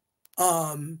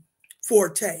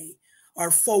forte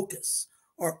or focus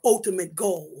or ultimate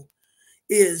goal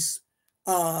is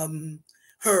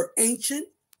her ancient,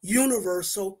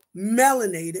 universal,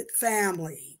 melanated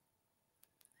family.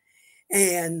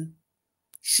 And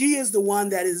she is the one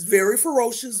that is very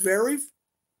ferocious, very,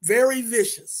 very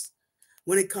vicious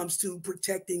when it comes to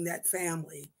protecting that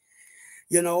family.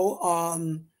 You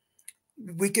know,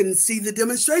 we can see the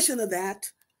demonstration of that,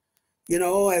 you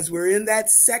know, as we're in that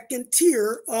second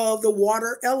tier of the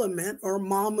water element or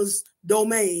mama's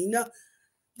domain,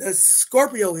 the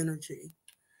Scorpio energy,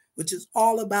 which is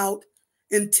all about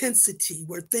intensity,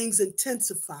 where things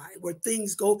intensify, where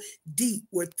things go deep,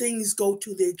 where things go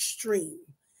to the extreme.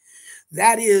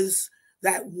 That is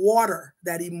that water,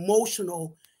 that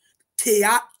emotional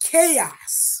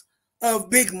chaos of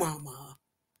Big Mama.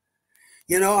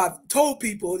 You know, I've told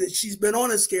people that she's been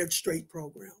on a Scared Straight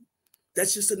program.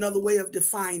 That's just another way of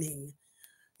defining,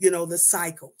 you know, the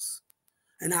cycles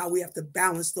and how we have to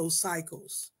balance those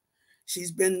cycles.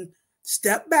 She's been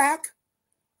stepped back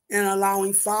and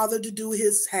allowing Father to do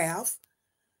his half,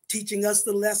 teaching us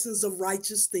the lessons of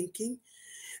righteous thinking.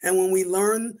 And when we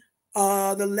learn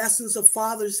the lessons of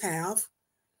Father's half,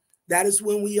 that is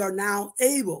when we are now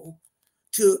able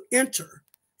to enter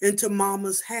into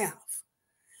Mama's half,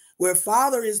 where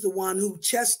Father is the one who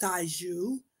chastises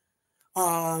you.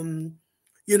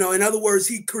 You know, in other words,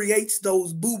 he creates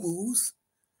those boo-boos,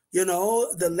 you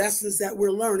know, the lessons that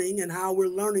we're learning and how we're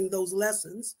learning those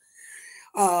lessons.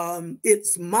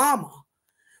 It's Mama.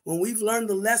 When we've learned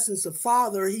the lessons of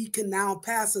Father, he can now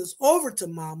pass us over to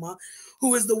Mama,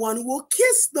 who is the one who will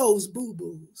kiss those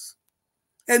boo-boos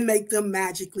and make them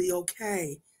magically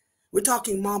okay. We're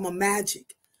talking Mama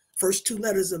magic. First two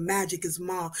letters of magic is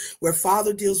Ma, where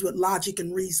Father deals with logic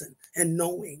and reason and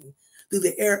knowing through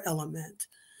the air element.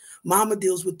 Mama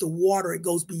deals with the water. It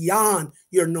goes beyond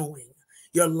your knowing,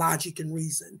 your logic and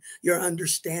reason, your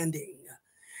understanding.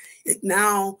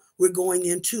 Now we're going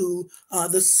into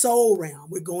the soul realm.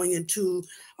 We're going into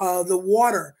the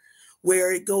water,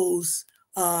 where it goes,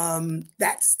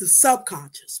 that's the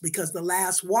subconscious, because the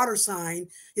last water sign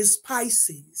is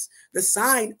Pisces, the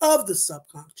sign of the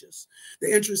subconscious,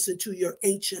 the entrance into your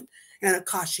ancient and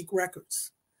Akashic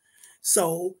records.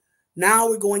 So now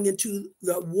we're going into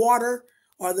the water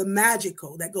or the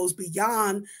magical that goes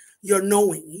beyond your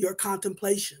knowing, your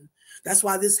contemplation. That's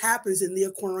why this happens in the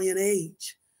Aquarian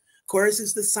age. Aquarius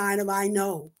is the sign of I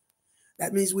know.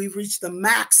 That means we've reached the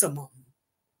maximum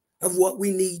of what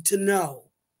we need to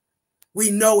know. We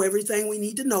know everything we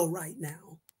need to know right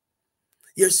now.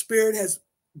 Your spirit has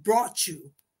brought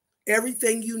you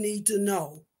everything you need to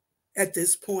know at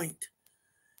this point.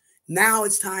 Now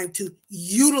it's time to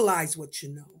utilize what you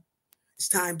know. It's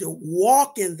time to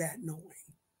walk in that knowing.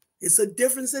 It's a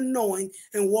difference in knowing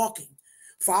and walking.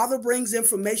 Father brings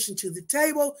information to the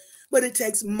table, but it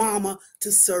takes Mama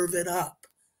to serve it up.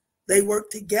 They work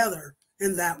together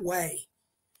in that way.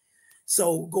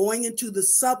 So going into the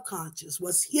subconscious,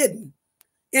 what's hidden,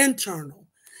 internal,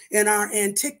 in our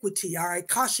antiquity, our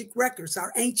Akashic records,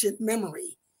 our ancient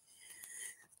memory,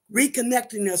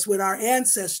 reconnecting us with our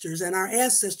ancestors and our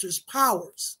ancestors'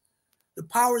 powers, the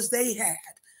powers they had.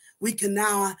 We can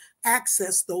now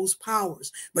access those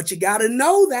powers. But you got to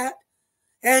know that,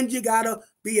 and you got to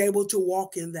be able to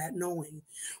walk in that knowing.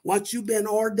 Once you've been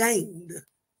ordained,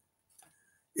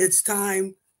 it's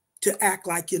time to act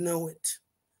like you know it.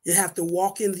 You have to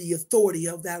walk in the authority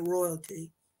of that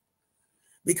royalty,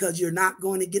 because you're not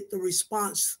going to get the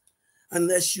response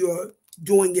unless you're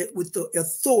doing it with the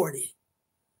authority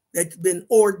that's been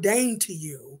ordained to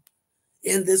you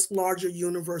in this larger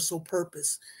universal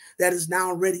purpose that is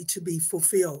now ready to be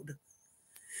fulfilled.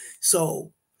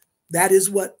 So that is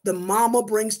what the Mama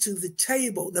brings to the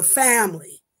table, the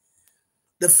family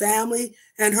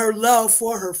and her love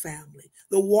for her family,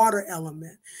 the water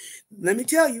element. Let me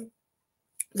tell you,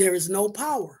 there is no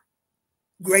power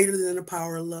greater than the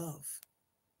power of love.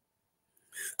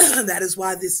 That is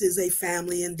why this is a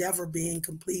family endeavor being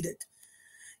completed,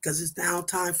 because it's now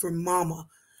time for Mama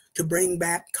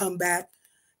to come back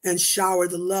and shower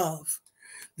the love.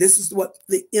 This is what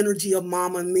the energy of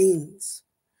Mama means.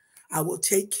 I will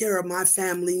take care of my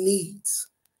family needs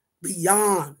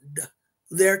beyond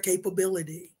their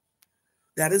capability.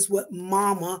 That is what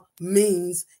Mama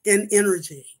means in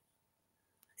energy,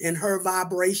 in her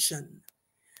vibration.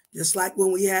 Just like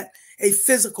when we had a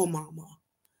physical Mama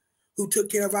who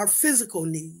took care of our physical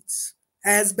needs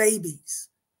as babies.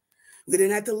 We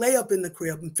didn't have to lay up in the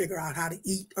crib and figure out how to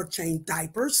eat or change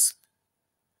diapers.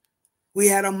 We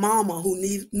had a mama who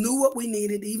knew what we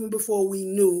needed even before we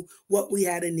knew what we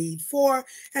had a need for.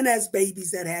 And as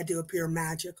babies, that had to appear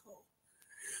magical.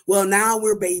 Well, now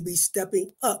we're babies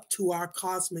stepping up to our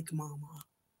cosmic mama.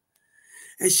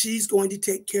 And she's going to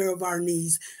take care of our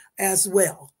needs as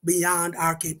well, beyond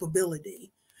our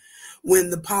capability. When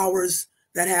the powers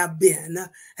that have been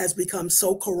has become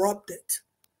so corrupted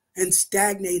and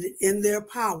stagnated in their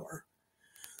power,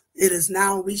 it has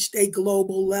now reached a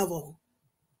global level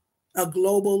of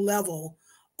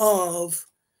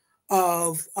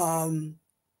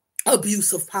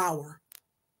abuse of power.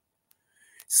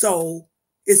 So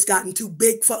it's gotten too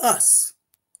big for us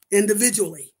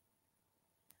individually.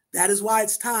 That is why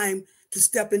it's time to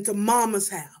step into mama's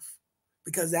half,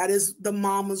 because that is the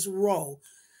mama's role,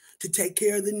 to take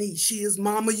care of the needs. She is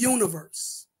Mama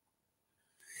Universe.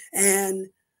 And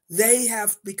they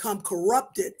have become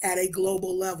corrupted at a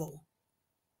global level.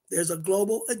 There's a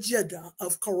global agenda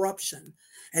of corruption,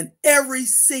 and every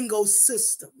single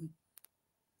system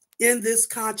in this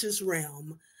conscious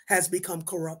realm has become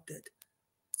corrupted.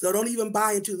 So don't even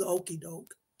buy into the okie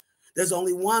doke. There's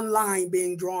only one line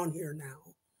being drawn here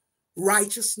now: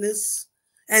 righteousness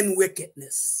and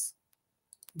wickedness.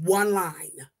 One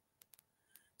line.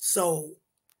 So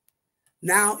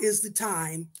now is the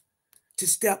time to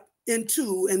step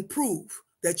into and prove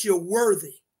that you're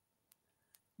worthy,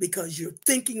 because you're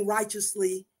thinking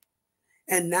righteously,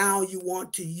 and now you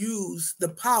want to use the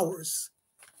powers.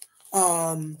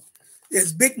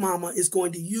 As Big Mama is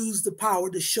going to use the power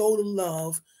to show the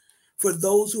love for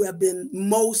those who have been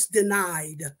most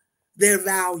denied their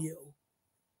value,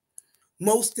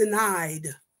 most denied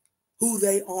who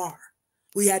they are.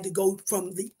 We had to go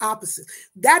from the opposite.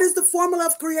 That is the formula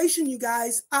of creation, you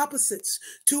guys. Opposites.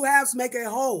 Two halves make a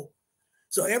whole.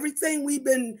 So everything we've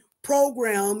been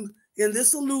programmed in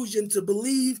this illusion to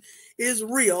believe is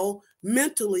real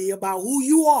mentally about who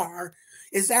you are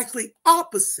is actually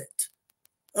opposite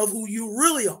of who you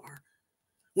really are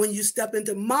when you step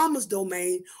into mama's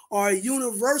domain, or a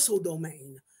universal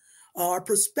domain, or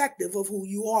perspective of who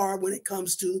you are when it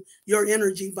comes to your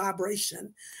energy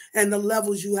vibration and the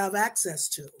levels you have access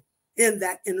to in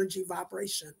that energy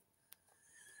vibration.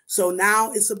 So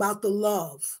now it's about the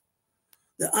love,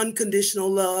 the unconditional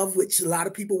love, which a lot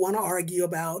of people want to argue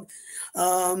about.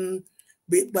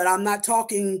 But I'm not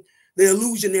talking the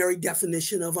illusionary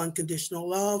definition of unconditional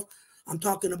love. I'm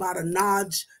talking about a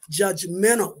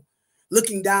non-judgmental,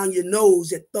 looking down your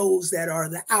nose at those that are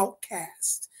the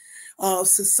outcast of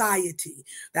society.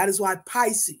 That is why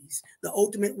Pisces, the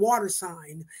ultimate water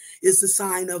sign, is the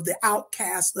sign of the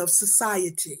outcast of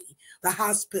society, the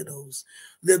hospitals,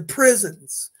 the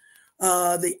prisons,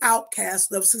 the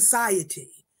outcast of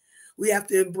society. We have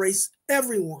to embrace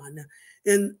everyone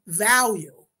in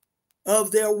value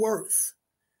of their worth.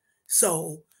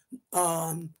 So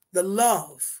the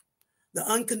love, the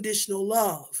unconditional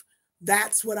love,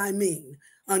 that's what I mean.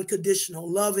 Unconditional,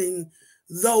 loving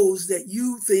those that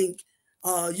you think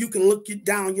you can look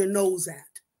down your nose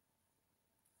at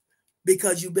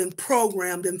because you've been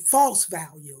programmed in false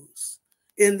values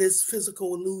in this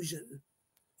physical illusion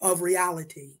of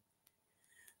reality.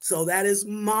 So that is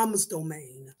mama's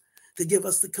domain, to give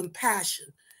us the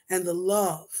compassion and the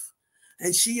love.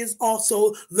 And she is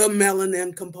also the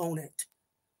melanin component.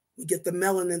 We get the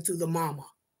melanin through the mama.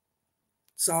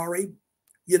 Sorry,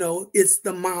 it's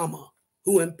the mama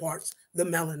who imparts the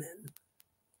melanin.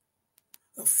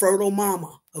 A fertile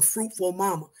mama, a fruitful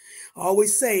mama. I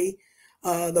always say,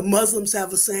 the Muslims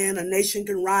have a saying, a nation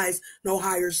can rise no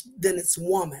higher than its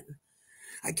woman.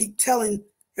 I keep telling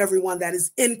everyone that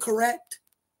is incorrect.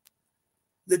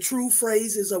 The true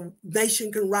phrase is a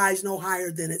nation can rise no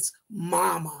higher than its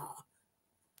mama.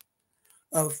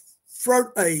 A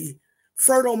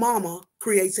fertile mama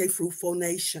creates a fruitful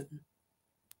nation.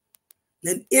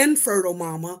 An infertile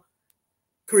mama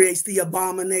creates the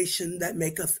abomination that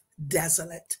maketh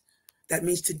desolate. That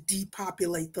means to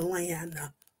depopulate the land.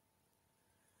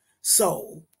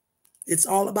 So it's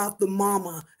all about the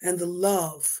mama and the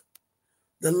love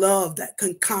that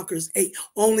conquers hate.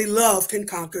 Only love can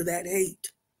conquer that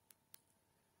hate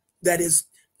that is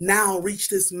now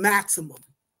reached its maximum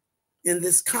in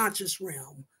this conscious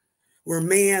realm, where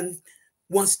man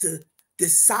wants to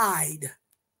decide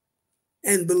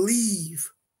and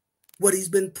believe what he's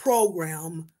been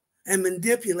programmed and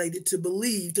manipulated to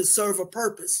believe to serve a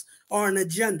purpose or an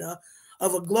agenda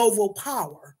of a global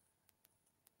power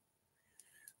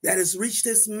that has reached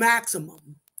its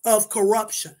maximum of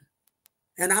corruption.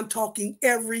 And I'm talking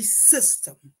every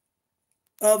system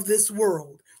of this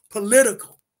world,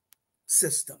 political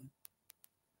system,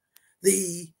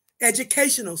 the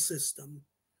educational system,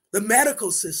 the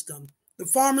medical system, the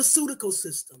pharmaceutical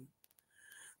system,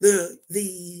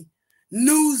 the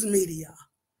news media,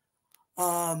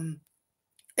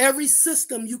 every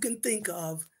system you can think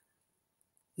of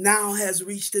now has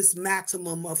reached its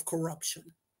maximum of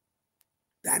corruption.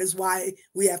 That is why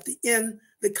we have to end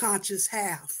the conscious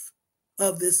half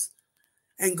of this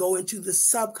and go into the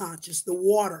subconscious, the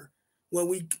water, where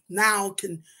we now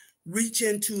can reach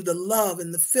into the love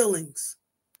and the feelings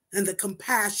and the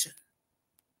compassion.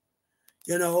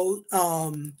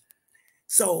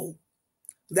 So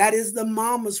that is the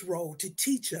mama's role, to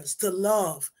teach us to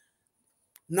love,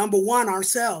 number one,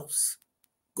 ourselves,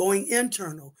 going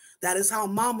internal. That is how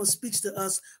mama speaks to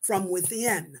us from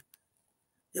within.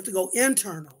 You have to go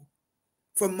internal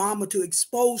for mama to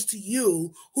expose to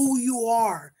you who you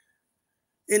are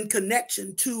in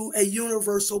connection to a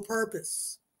universal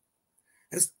purpose.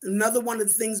 That's another one of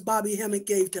the things Bobby Hemmett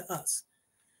gave to us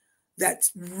that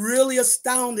really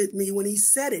astounded me when he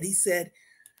said it. He said,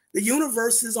 the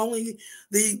universe is only,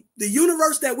 the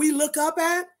universe that we look up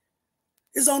at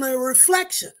is only a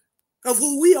reflection of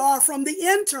who we are from the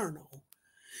internal.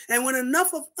 And when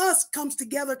enough of us comes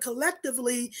together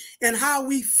collectively in how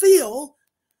we feel,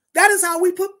 that is how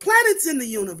we put planets in the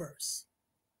universe.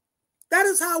 That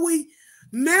is how we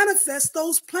manifest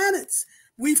those planets.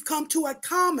 We've come to a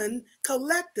common,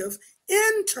 collective,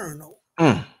 internal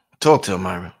Talk to him,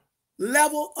 Myrah.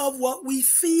 Level of what we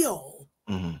feel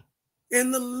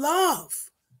in the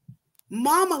love,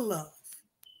 mama love,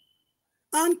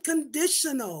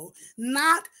 unconditional,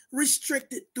 not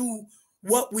restricted through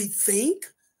what we think.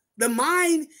 The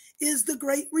mind is the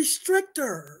great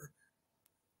restrictor.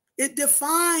 It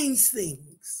defines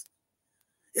things.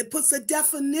 It puts a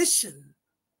definition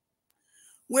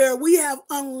where we have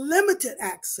unlimited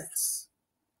access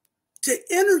to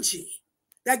energy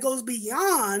that goes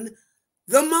beyond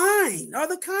the mind or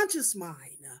the conscious mind.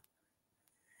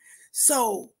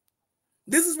 So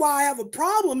this is why I have a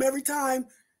problem every time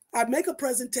I make a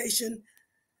presentation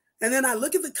and then I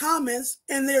look at the comments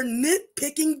and they're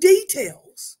nitpicking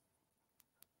details.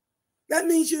 That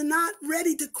means you're not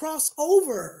ready to cross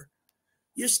over.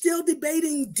 You're still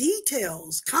debating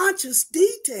details, conscious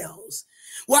details.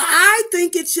 Well, I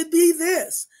think it should be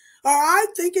this, or I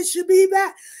think it should be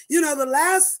that. The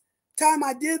last time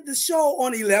I did the show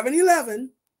on 11/11,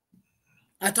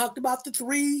 I talked about the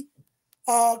three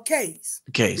Ks.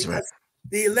 Ks, right?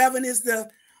 The 11 is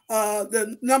the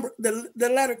number. The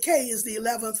letter K is the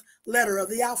 11th letter of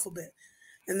the alphabet,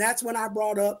 and that's when I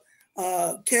brought up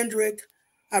Kendrick.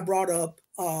 I brought up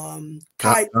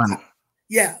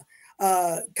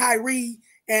Kyrie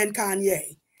and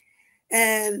Kanye.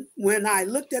 And when I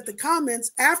looked at the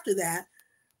comments after that,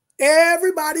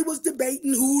 everybody was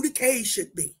debating who the K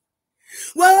should be.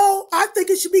 Well, I think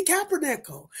it should be Kaepernick.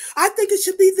 I think it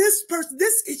should be this person.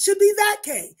 It should be that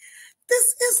K.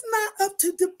 This is not up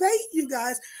to debate, you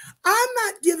guys. I'm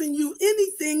not giving you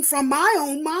anything from my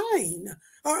own mind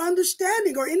or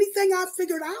understanding or anything I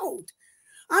figured out.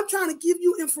 I'm trying to give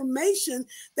you information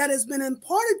that has been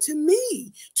imparted to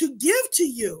me to give to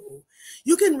you.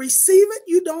 You can receive it.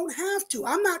 You don't have to.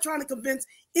 I'm not trying to convince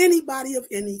anybody of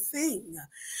anything.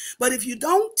 But if you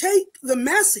don't take the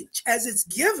message as it's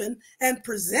given and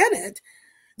presented,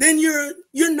 then you're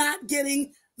not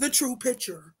getting the true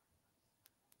picture.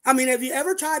 I mean, have you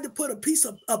ever tried to put a piece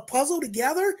of a puzzle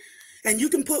together and you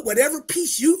can put whatever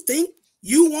piece you think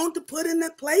you want to put in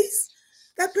that place?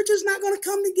 That picture's not going to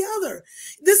come together.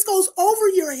 This goes over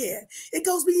your head. It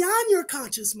goes beyond your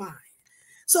conscious mind.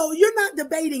 So you're not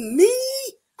debating me.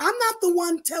 I'm not the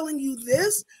one telling you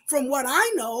this from what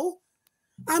I know.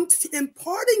 I'm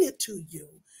imparting it to you.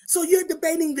 So you're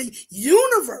debating the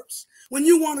universe when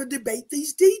you want to debate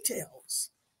these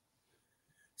details.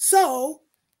 So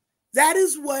that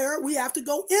is where we have to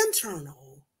go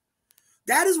internal.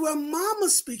 That is where mama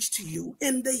speaks to you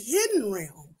in the hidden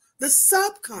realm, the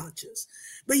subconscious,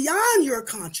 beyond your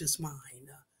conscious mind,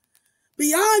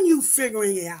 beyond you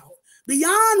figuring it out,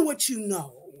 beyond what you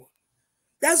know.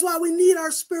 That's why we need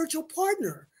our spiritual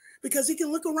partner, because he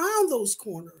can look around those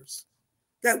corners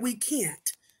that we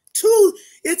can't. Two,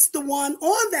 it's the one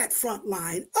on that front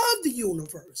line of the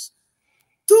universe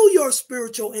through your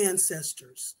spiritual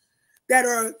ancestors that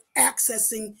are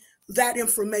accessing that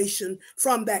information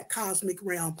from that cosmic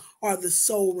realm or the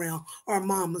soul realm or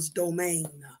mama's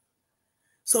domain.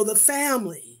 So the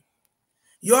family,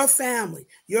 your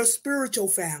spiritual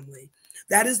family,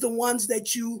 that is the ones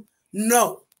that you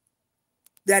know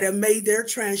that have made their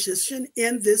transition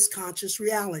in this conscious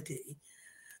reality.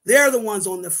 They're the ones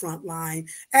on the front line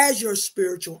as your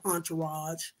spiritual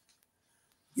entourage.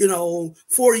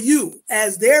 for you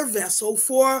as their vessel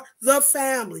for the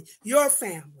family, your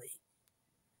family,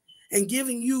 and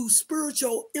giving you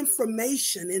spiritual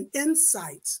information and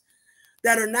insights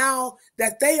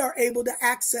that they are able to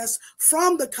access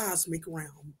from the cosmic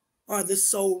realm or the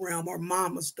soul realm or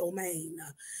mama's domain.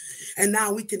 And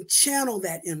now we can channel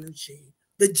that energy,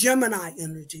 the Gemini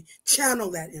energy,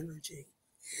 channel that energy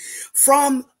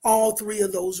from all three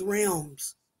of those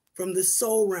realms, from the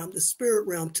soul realm, the spirit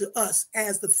realm, to us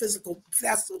as the physical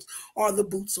vessels or the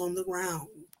boots on the ground.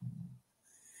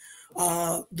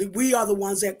 We are the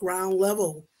ones at ground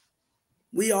level.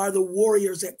 We are the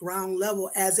warriors at ground level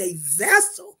as a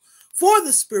vessel for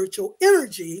the spiritual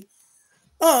energy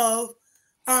of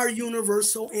our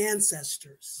universal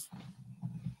ancestors.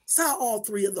 That's how all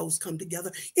three of those come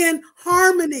together in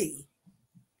harmony.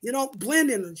 You don't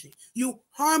blend energy, you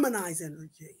harmonize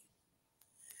energy.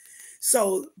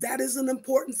 So that is an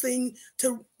important thing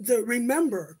to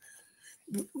remember.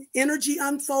 Energy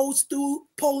unfolds through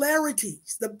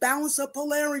polarities, the balance of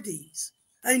polarities,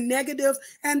 a negative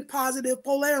and positive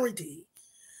polarity.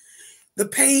 The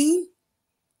pain,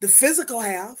 the physical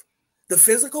half, the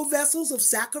physical vessels of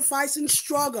sacrifice and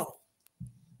struggle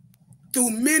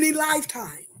through many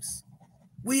lifetimes.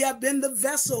 We have been the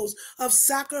vessels of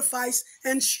sacrifice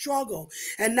and struggle.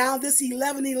 And now this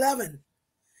 1111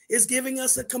 is giving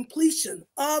us a completion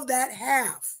of that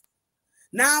half.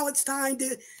 Now it's time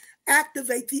to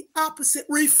activate the opposite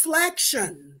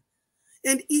reflection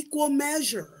in equal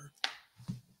measure,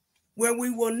 where we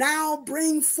will now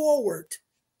bring forward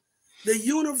the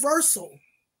universal,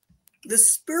 the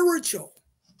spiritual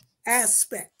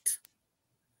aspect,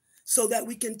 so that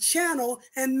we can channel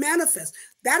and manifest.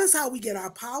 That is how we get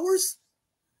our powers.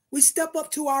 We step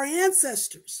up to our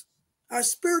ancestors, our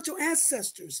spiritual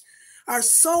ancestors, our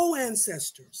soul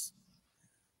ancestors.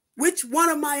 Which one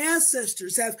of my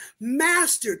ancestors have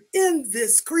mastered in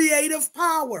this creative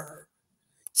power?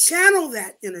 Channel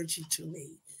that energy to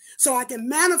me so I can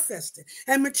manifest it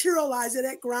and materialize it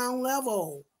at ground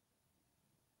level.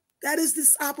 That is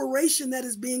this operation that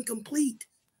is being complete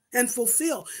and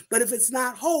fulfilled. But if it's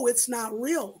not whole, it's not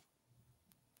real.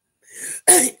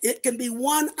 It can be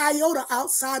one iota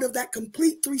outside of that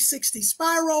complete 360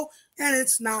 spiral, and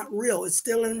it's not real. It's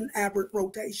still in an aberrant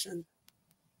rotation.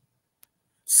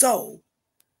 So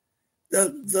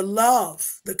the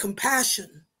love, the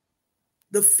compassion,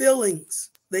 the feelings,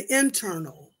 the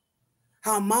internal,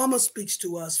 how mama speaks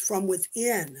to us from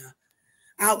within,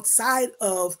 outside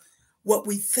of what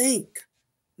we think.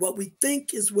 What we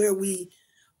think is where we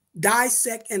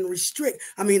dissect and restrict.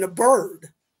 I mean, a bird.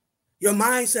 Your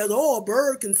mind says, oh, a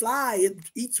bird can fly. It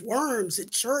eats worms.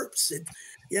 It chirps. It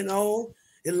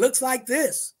looks like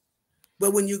this.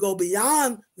 But when you go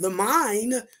beyond the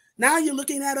mind, now you're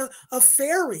looking at a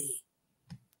fairy.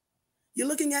 You're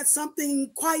looking at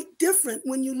something quite different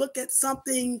when you look at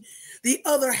something, the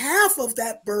other half of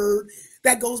that bird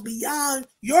that goes beyond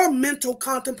your mental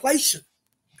contemplation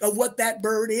of what that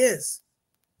bird is.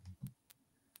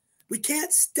 We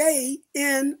can't stay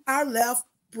in our left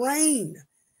brain.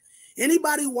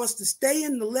 Anybody who wants to stay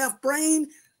in the left brain,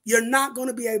 you're not going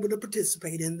to be able to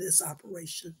participate in this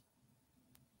operation.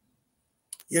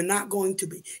 You're not going to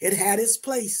be. It had its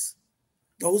place.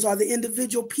 Those are the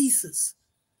individual pieces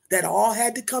that all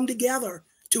had to come together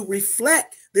to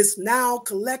reflect this now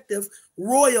collective,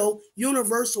 royal,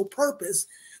 universal purpose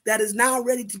that is now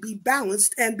ready to be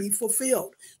balanced and be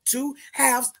fulfilled. Two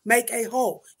halves make a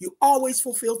whole. You always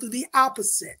fulfill through the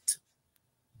opposite.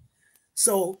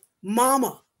 So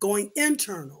mama going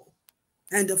internal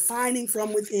and defining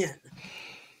from within.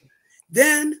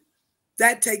 Then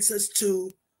that takes us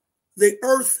to the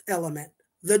earth element,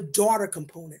 the daughter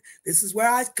component. This is where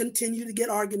I continue to get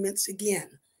arguments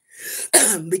again,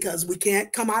 because we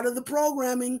can't come out of the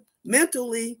programming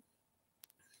mentally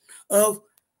of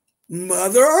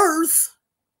Mother Earth.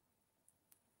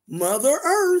 Mother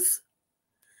Earth.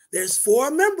 There's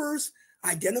 4 members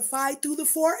identified through the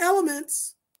 4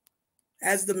 elements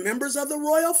as the members of the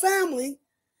royal family.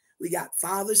 We got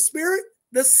Father Spirit,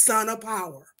 the Son of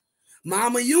Power,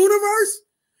 Mama Universe,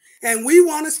 and we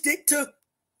want to stick to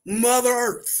Mother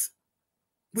Earth,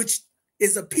 which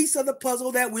is a piece of the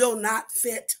puzzle that will not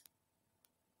fit.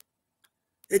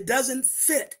 It doesn't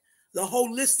fit the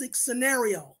holistic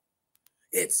scenario.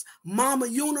 It's Mama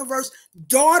Universe,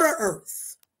 Daughter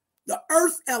Earth, the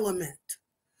earth element.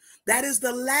 That is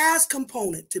the last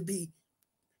component to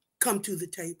come to the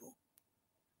table,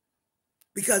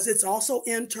 because it's also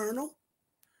internal,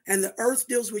 and the earth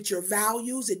deals with your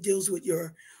values. It deals with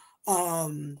your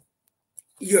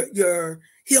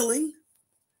healing,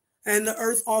 and the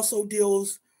earth also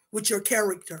deals with your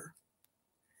character.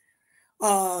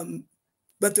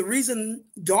 But the reason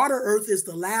daughter Earth is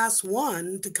the last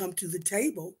one to come to the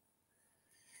table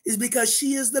is because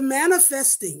she is the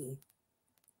manifesting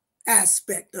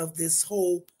aspect of this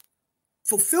whole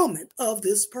fulfillment of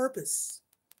this purpose.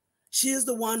 She is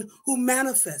the one who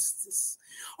manifests this.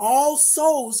 All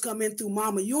souls come in through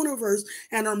Mama Universe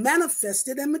and are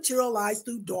manifested and materialized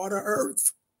through daughter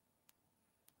Earth.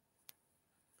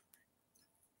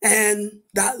 And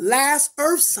that last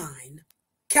Earth sign,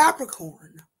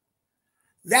 Capricorn,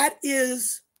 that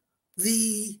is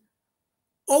the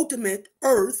ultimate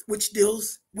Earth, which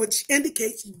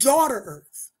indicates daughter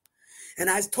Earth. And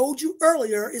I told you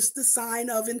earlier, it's the sign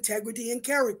of integrity and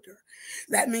character.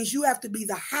 That means you have to be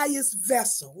the highest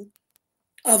vessel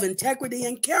of integrity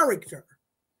and character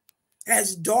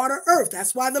as daughter Earth.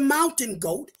 That's why the mountain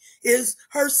goat is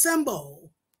her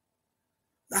symbol.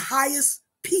 The highest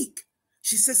peak.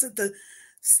 She sits at the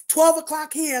 12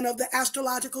 o'clock hand of the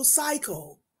astrological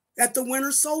cycle at the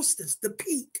winter solstice, the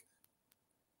peak.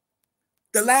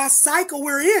 The last cycle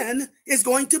we're in is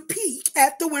going to peak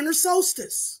at the winter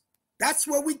solstice. That's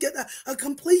where we get a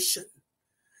completion.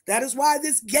 That is why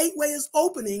this gateway is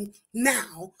opening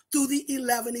now through the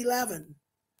 1111.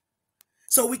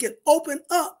 So we can open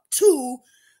up to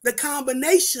the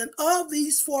combination of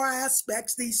these four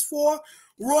aspects, these four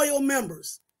royal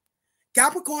members.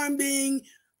 Capricorn being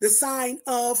the sign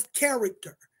of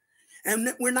character.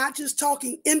 And we're not just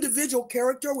talking individual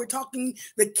character, we're talking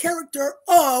the character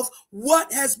of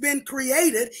what has been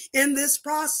created in this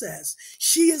process.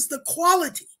 She is the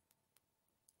quality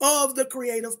of the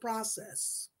creative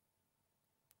process.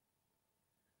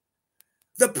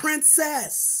 The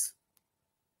princess.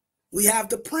 We have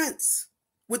the prince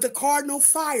with the cardinal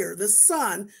fire, the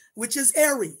sun, which is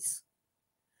Aries.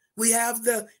 We have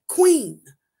the queen,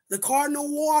 the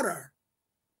cardinal water,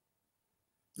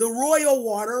 the royal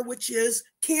water, which is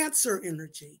Cancer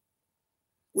energy.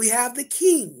 We have the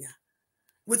king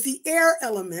with the air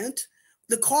element,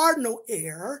 the cardinal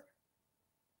air,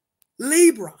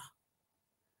 Libra,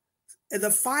 and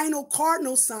the final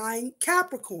cardinal sign,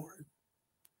 Capricorn.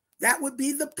 That would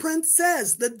be the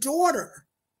princess, the daughter.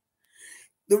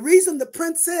 The reason the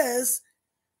princess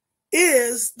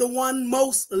is the one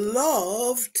most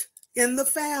loved in the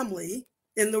family,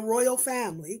 in the royal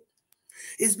family,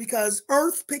 is because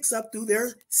Earth picks up through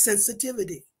their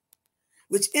sensitivity,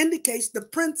 which indicates the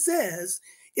princess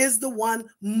is the one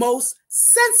most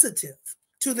sensitive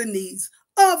to the needs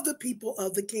of the people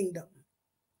of the kingdom.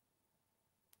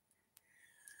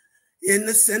 In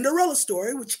the Cinderella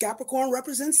story, which Capricorn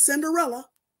represents Cinderella,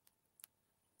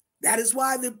 that is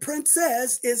why the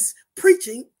princess is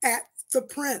preaching at the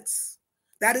prince.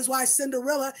 That is why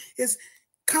Cinderella is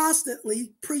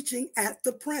constantly preaching at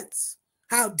the prince.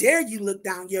 How dare you look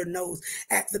down your nose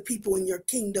at the people in your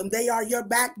kingdom? They are your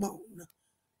backbone.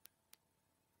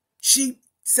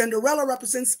 Cinderella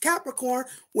represents Capricorn,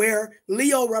 where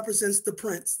Leo represents the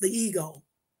prince, the ego.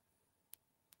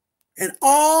 And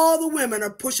all the women are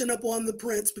pushing up on the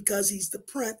prince because he's the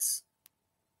prince.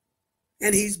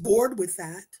 And he's bored with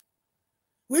that.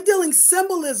 We're dealing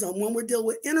symbolism when we're dealing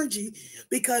with energy,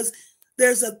 because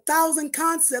there's 1,000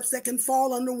 concepts that can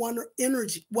fall under one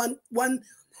energy, one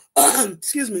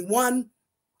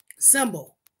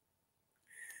symbol.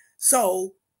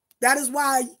 So that is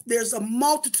why there's a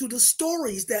multitude of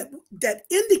stories that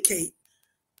indicate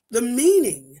the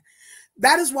meaning.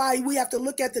 That is why we have to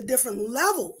look at the different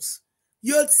levels.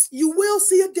 You will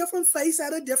see a different face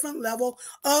at a different level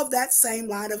of that same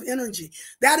line of energy.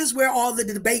 That is where all the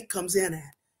debate comes in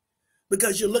at,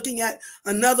 because you're looking at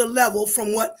another level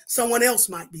from what someone else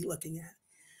might be looking at.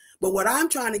 But what I'm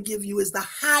trying to give you is the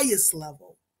highest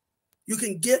level. You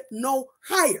can get no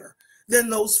higher than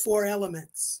those four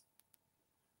elements.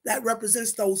 That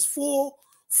represents those full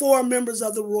four members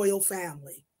of the royal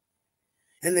family.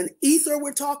 And then ether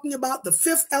we're talking about, the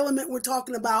fifth element we're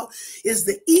talking about is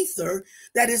the ether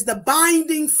that is the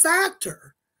binding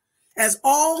factor as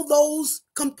all those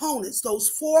components, those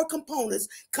four components,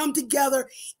 come together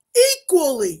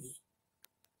equally.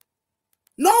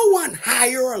 No one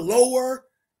higher or lower,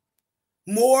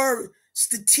 more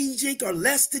strategic or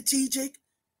less strategic.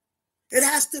 It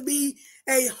has to be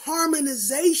a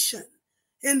harmonization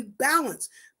in balance.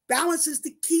 Balance is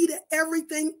the key to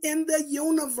everything in the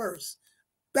universe.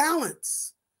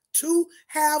 Balance. Two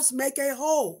halves make a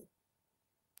whole.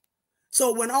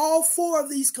 So when all four of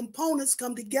these components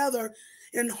come together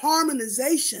in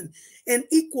harmonization and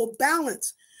equal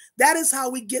balance, that is how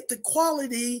we get the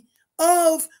quality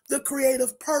of the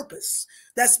creative purpose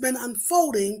that's been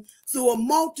unfolding through a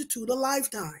multitude of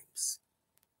lifetimes.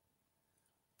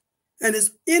 And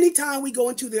it's anytime we go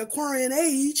into the Aquarian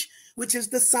age, which is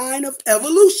the sign of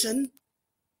evolution,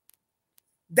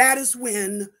 that is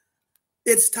when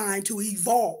it's time to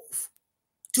evolve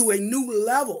to a new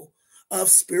level of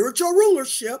spiritual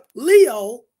rulership,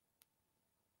 Leo,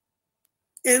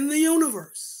 in the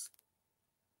universe.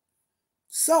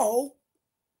 So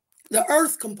the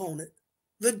earth component,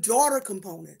 the daughter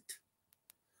component,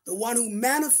 the one who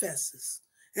manifests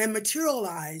and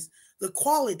materializes the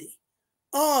quality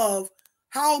of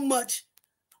how much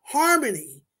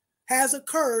harmony has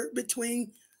occurred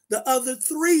between the other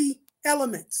three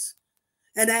elements.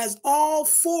 And as all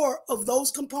four of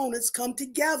those components come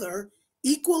together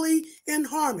equally in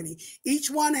harmony, each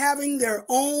one having their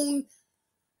own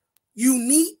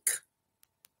unique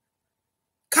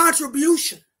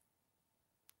contribution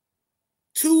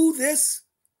to this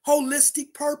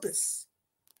holistic purpose.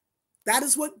 That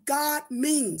is what God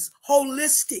means,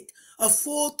 holistic, a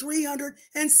full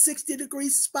 360-degree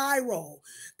spiral.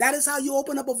 That is how you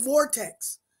open up a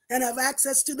vortex and have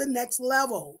access to the next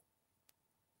level.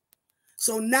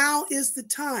 So now is the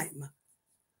time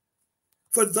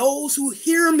for those who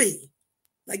hear me.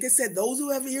 Like I said, those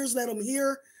who have ears, let them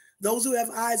hear. Those who have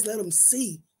eyes, let them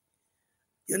see.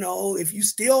 You know, if you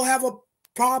still have a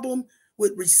problem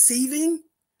with receiving,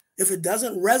 if it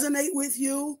doesn't resonate with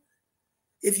you,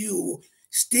 if you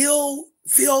still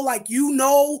feel like you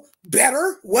know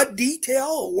better what detail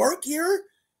or work here,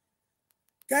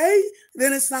 okay,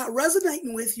 then it's not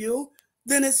resonating with you,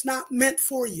 then it's not meant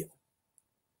for you.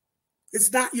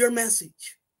 It's not your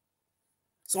message.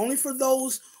 It's only for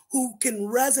those who can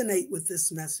resonate with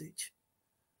this message.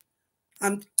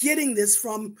 I'm getting this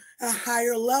from a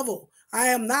higher level. I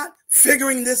am not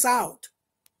figuring this out.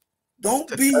 Don't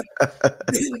be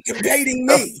debating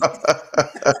me.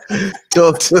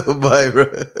 Talk to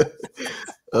Myrah.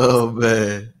 Oh,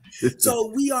 man.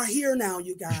 So we are here now,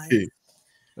 you guys.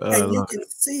 And you can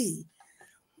see,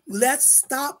 let's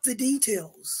stop the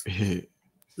details.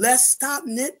 Let's stop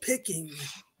nitpicking.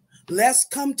 Let's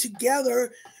come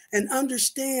together and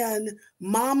understand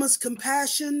mama's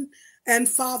compassion and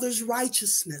father's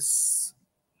righteousness.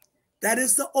 That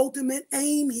is the ultimate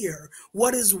aim here.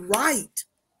 What is right?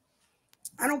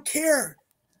 I don't care.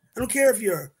 I don't care if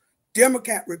you're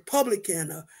Democrat,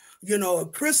 Republican, a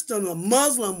Christian, a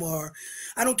Muslim, or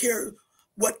I don't care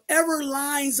whatever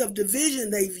lines of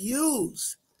division they've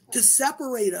used to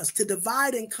separate us, to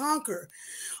divide and conquer.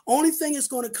 Only thing it's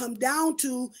going to come down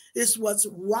to is what's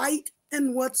right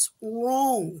and what's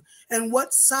wrong and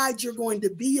what side you're going to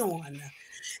be on.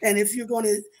 And if you're going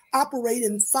to operate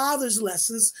in father's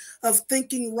lessons of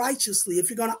thinking righteously, if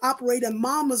you're going to operate in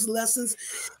mama's lessons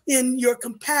in your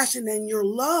compassion and your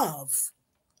love,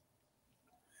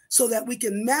 so that we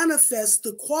can manifest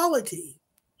the quality.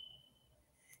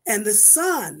 And the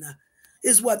sun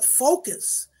is what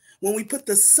focus. When we put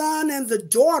the son and the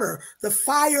daughter, the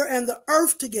fire and the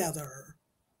earth together,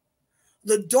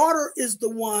 the daughter is the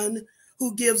one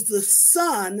who gives the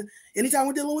sun. Anytime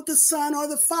we're dealing with the sun or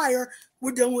the fire,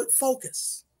 we're dealing with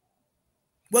focus.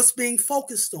 What's being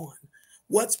focused on?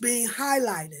 What's being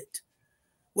highlighted?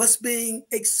 What's being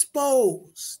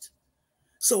exposed?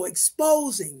 So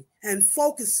exposing and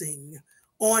focusing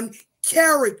on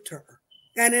character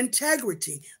and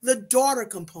integrity, the daughter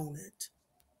component.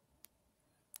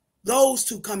 Those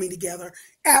two coming together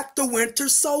at the winter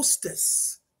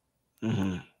solstice.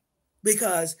 Mm-hmm.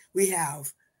 Because we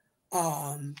have,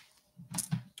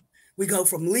 we go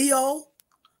from Leo,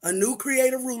 a new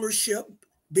creative rulership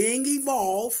being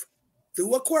evolved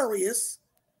through Aquarius.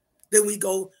 Then we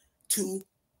go to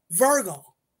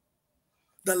Virgo,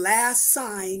 the last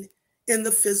sign in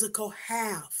the physical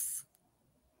half.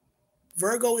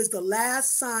 Virgo is the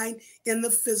last sign in the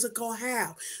physical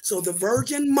half. So the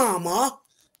Virgin Mama,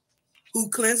 who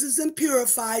cleanses and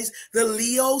purifies the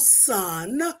Leo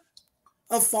sun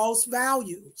of false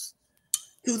values,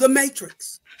 to the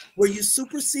matrix, where you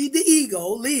supersede the ego,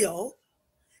 Leo,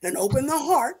 and open the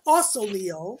heart, also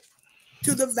Leo,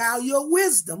 to the value of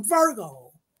wisdom,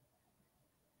 Virgo.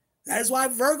 That is why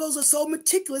Virgos are so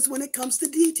meticulous when it comes to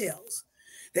details.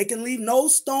 They can leave no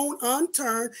stone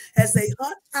unturned as they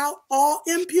hunt out all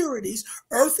impurities.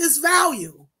 Earth is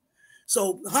value.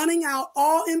 So hunting out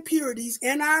all impurities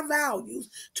in our values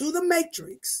to the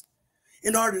matrix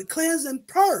in order to cleanse and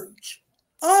purge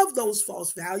of those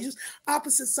false values.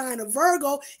 Opposite sign of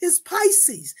Virgo is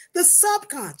Pisces, the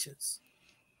subconscious.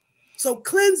 So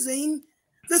cleansing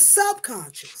the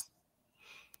subconscious,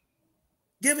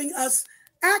 giving us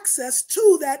access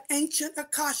to that ancient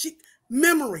Akashic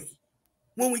memory.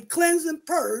 When we cleanse and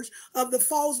purge of the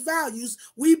false values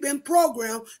we've been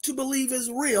programmed to believe is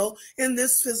real in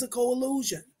this physical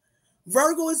illusion.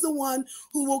 Virgo is the one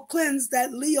who will cleanse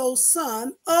that Leo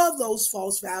sun of those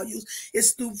false values.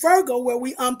 It's through Virgo where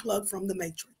we unplug from the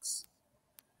matrix.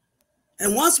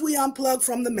 And once we unplug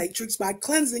from the matrix by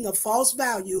cleansing of false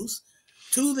values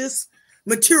to this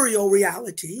material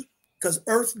reality, because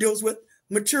Earth deals with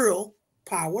material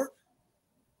power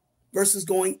versus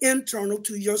going internal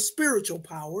to your spiritual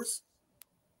powers.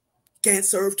 Can't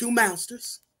serve two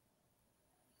masters.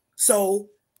 So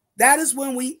that is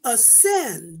when we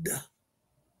ascend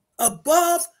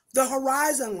above the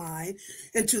horizon line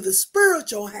into the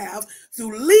spiritual half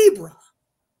through Libra,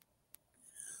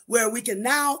 where we can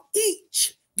now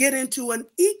each get into an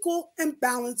equal and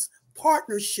balanced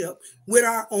partnership with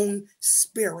our own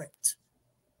spirit.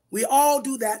 We all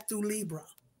do that through Libra.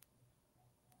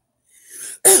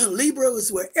 Libra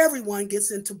is where everyone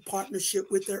gets into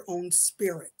partnership with their own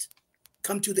spirit,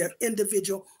 come to their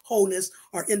individual wholeness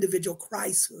or individual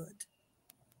Christhood.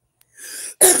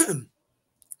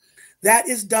 That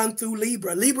is done through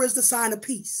Libra. Libra is the sign of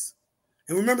peace.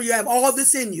 And remember, you have all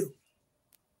this in you.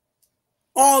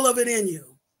 All of it in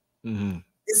you. Mm-hmm.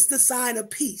 It's the sign of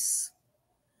peace.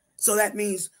 So that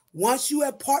means once you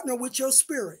have partnered with your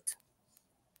spirit,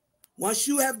 once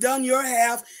you have done your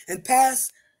half and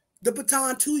passed the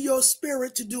baton to your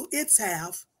spirit to do its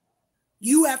half,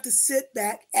 you have to sit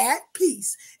back at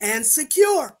peace and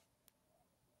secure.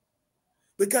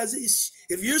 Because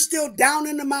if you're still down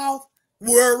in the mouth,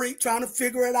 worried, trying to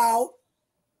figure it out,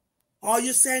 all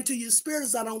you're saying to your spirit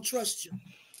is, I don't trust you.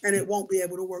 And it won't be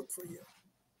able to work for you.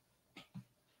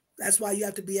 That's why you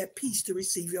have to be at peace to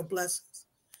receive your blessings.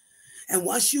 And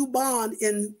once you bond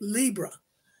in Libra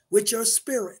with your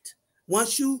spirit,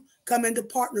 once you come into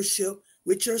partnership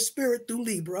with your spirit through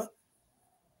Libra,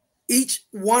 each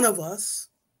one of us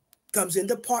comes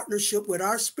into partnership with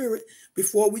our spirit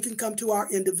before we can come to our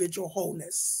individual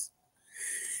wholeness.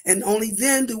 And only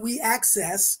then do we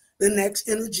access the next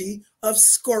energy of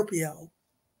Scorpio.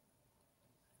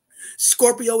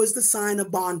 Scorpio is the sign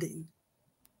of bonding.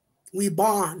 We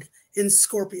bond in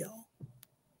Scorpio.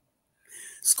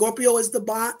 Scorpio is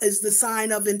the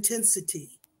sign of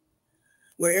intensity,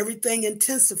 where everything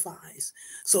intensifies.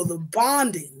 So the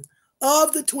bonding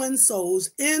of the twin souls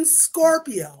in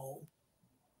Scorpio,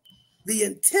 the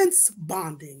intense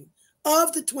bonding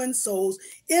of the twin souls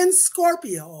in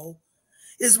Scorpio,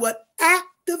 is what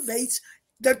activates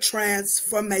the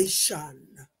transformation.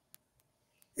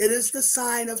 It is the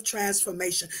sign of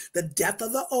transformation, the death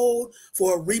of the old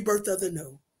for a rebirth of the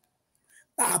new.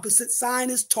 The opposite sign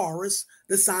is Taurus,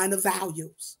 the sign of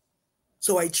values.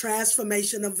 So a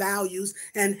transformation of values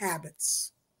and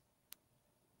habits.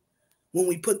 When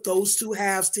we put those two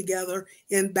halves together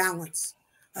in balance,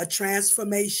 a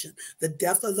transformation, the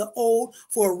death of the old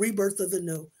for a rebirth of the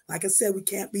new. Like I said, we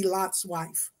can't be Lot's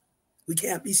wife. We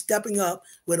can't be stepping up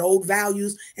with old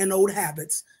values and old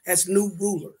habits as new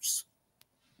rulers,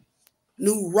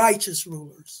 new righteous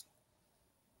rulers.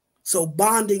 So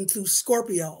bonding through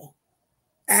Scorpio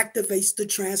activates the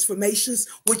transformations,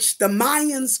 which the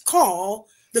Mayans call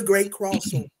the Great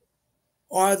Crossover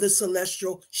or the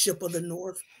Celestial Ship of the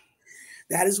North.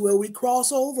 That is where we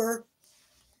cross over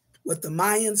what the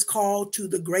Mayans call to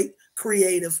the great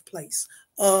creative place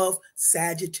of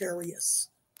Sagittarius.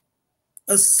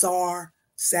 Asar,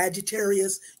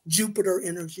 Sagittarius, Jupiter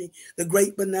energy, the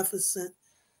great beneficent,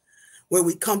 where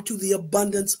we come to the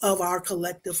abundance of our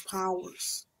collective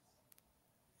powers.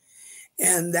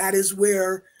 And that is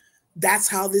where, that's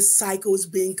how this cycle is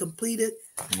being completed.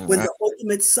 When the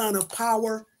ultimate son of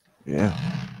power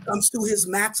comes to his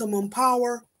maximum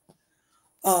power,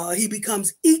 he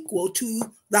becomes equal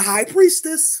to the high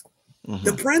priestess,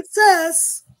 the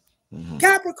princess,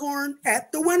 Capricorn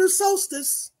at the winter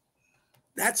solstice.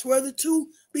 That's where the two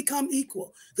become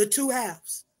equal, the two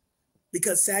halves.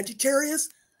 Because Sagittarius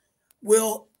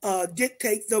will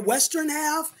dictate the western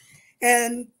half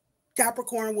and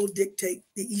Capricorn will dictate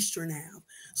the eastern half.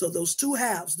 So those two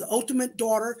halves, the ultimate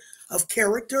daughter of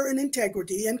character and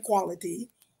integrity and quality,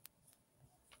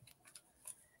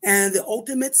 and the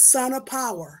ultimate son of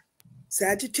power,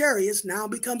 Sagittarius, now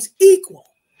becomes equal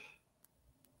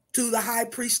to the high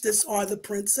priestess or the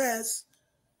princess,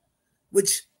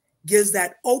 which gives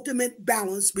that ultimate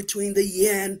balance between the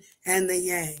yin and the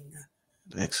yang.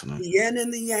 Excellent. The yin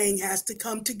and the yang has to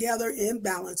come together in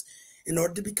balance in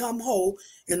order to become whole,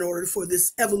 in order for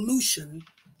this evolution,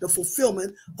 the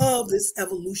fulfillment of this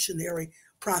evolutionary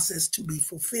process to be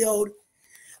fulfilled.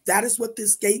 That is what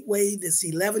this gateway, this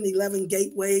 1111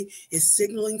 gateway, is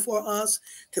signaling for us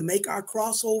to make our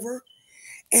crossover.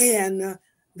 And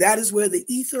that is where the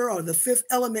ether or the fifth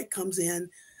element comes in,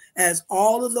 as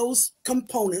all of those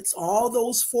components, all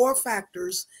those four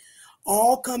factors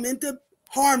all come into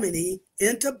harmony,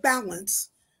 into balance,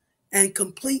 and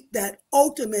complete that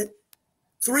ultimate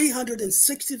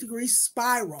 360-degree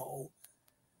spiral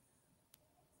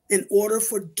in order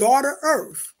for daughter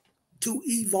Earth to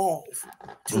evolve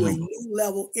to a new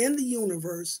level in the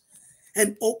universe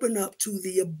and open up to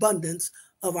the abundance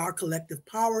of our collective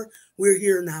power. We're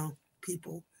here now,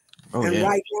 people. Oh, and yeah.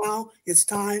 right now, it's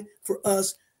time for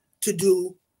us to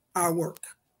do our work.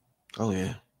 Oh,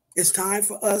 yeah. It's time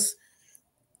for us.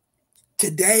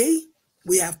 Today,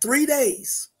 we have 3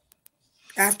 days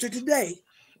after today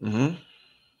to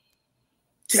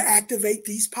activate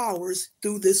these powers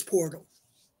through this portal.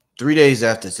 3 days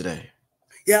after today.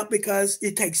 Yeah, because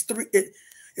it takes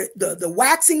the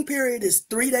waxing period is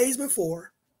 3 days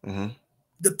before.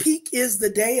 The peak is the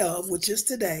day of, which is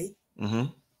today.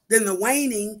 Then the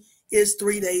waning is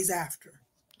 3 days after.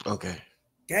 Okay.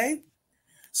 Okay.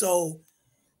 So,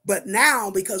 but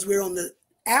now because we're on the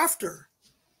after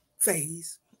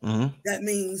phase, that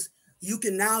means you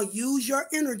can now use your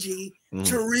energy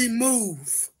to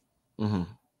remove and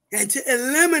to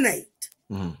eliminate.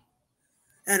 And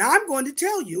I'm going to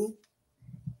tell you,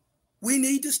 we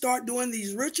need to start doing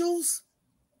these rituals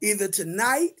either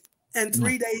tonight and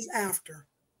 3 days after.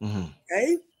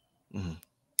 Okay?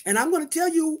 And I'm going to tell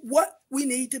you what we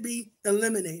need to be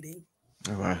eliminating.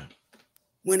 All right.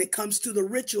 When it comes to the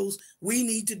rituals we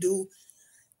need to do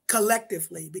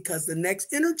collectively, because the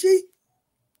next energy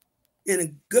in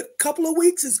a good couple of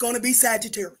weeks is going to be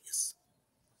Sagittarius,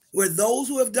 where those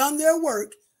who have done their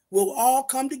work will all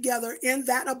come together in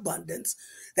that abundance.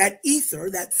 That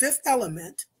ether, that fifth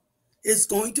element, is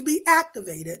going to be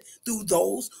activated through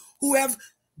those who have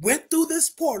went through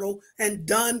this portal and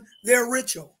done their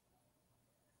ritual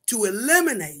to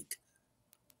eliminate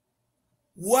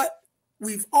what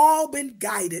we've all been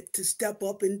guided to step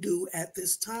up and do at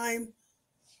this time.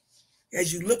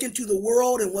 As you look into the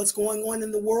world and what's going on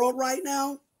in the world right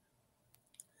now,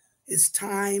 it's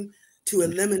time to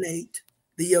eliminate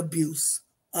the abuse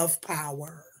of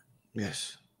power.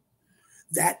 Yes.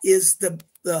 That is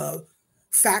the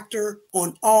factor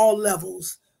on all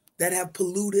levels that have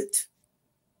polluted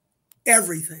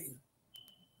everything,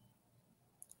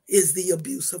 is the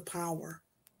abuse of power.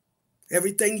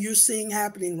 Everything you're seeing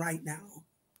happening right now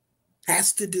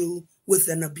has to do with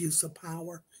an abuse of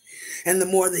power. And the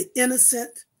more the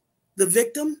innocent, the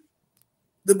victim,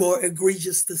 the more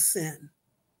egregious the sin.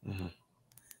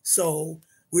 So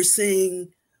we're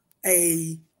seeing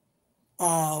a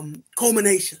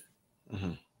culmination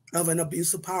of an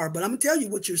abuse of power. But I'm going to tell you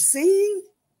what you're seeing,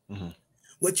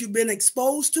 what you've been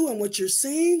exposed to and what you're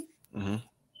seeing,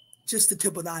 just the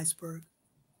tip of the iceberg.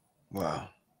 Wow.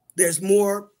 There's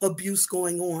more abuse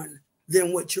going on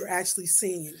than what you're actually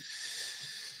seeing.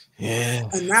 Yeah.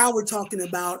 And now we're talking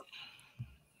about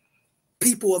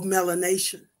people of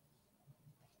melanation,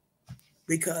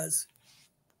 because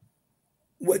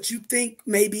what you think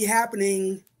may be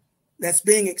happening that's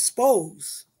being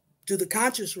exposed to the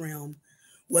conscious realm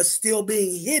was still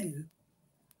being hidden.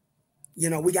 You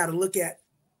know, we got to look at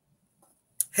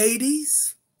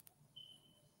Hades.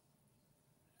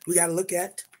 We got to look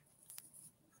at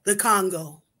the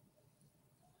Congo.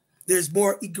 There's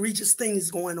more egregious things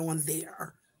going on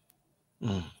there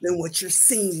than what you're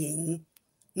seeing,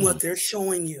 what they're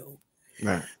showing you.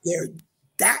 Right.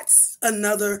 That's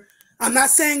another. I'm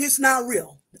not saying it's not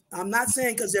real. I'm not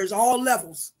saying, because there's all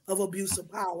levels of abuse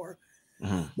of power,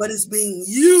 but it's being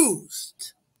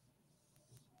used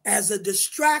as a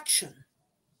distraction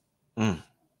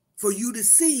for you to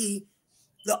see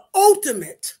the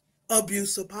ultimate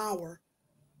abuse of power.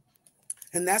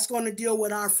 And that's going to deal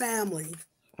with our family,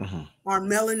 our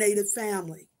melanated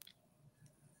family.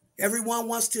 Everyone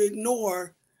wants to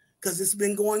ignore, because it's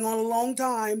been going on a long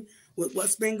time, with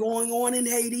what's been going on in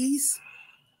Hades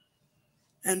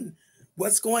and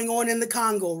what's going on in the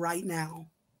Congo right now.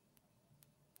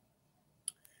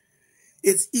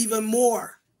 It's even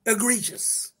more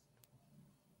egregious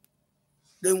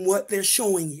than what they're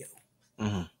showing you.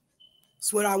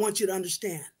 That's what I want you to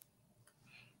understand.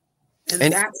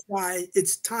 And that's why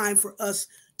it's time for us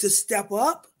to step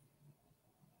up.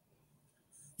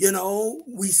 You know,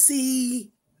 we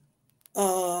see,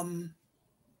 we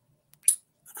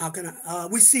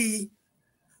see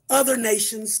other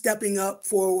nations stepping up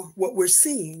for what we're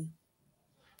seeing.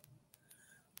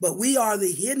 But we are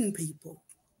the hidden people.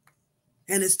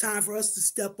 And it's time for us to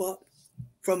step up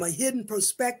from a hidden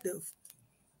perspective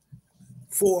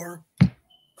for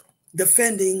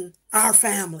defending our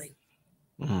family.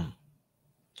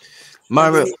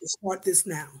 Myrah, we need to start this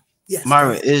now. Yes.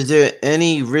 Myrah, is there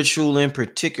any ritual in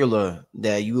particular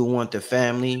that you would want the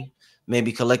family,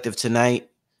 maybe collective tonight,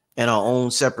 And our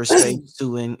own separate space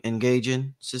to engage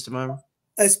in, Sister Myra.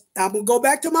 I'm going to go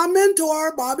back to my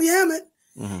mentor, Bobby Hammett.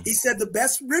 Mm-hmm. He said the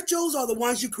best rituals are the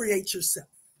ones you create yourself.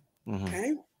 Mm-hmm.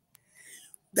 Okay.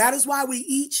 That is why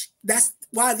that's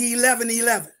why the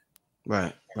 11-11.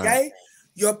 Right. Okay.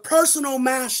 Your personal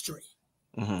mastery.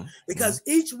 Mm-hmm. Because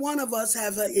each one of us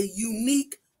have a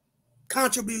unique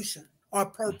contribution or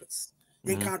purpose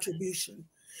in contribution.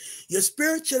 Your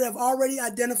spirit should have already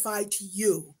identified to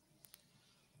you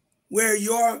where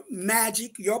your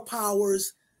magic, your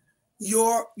powers,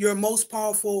 you're most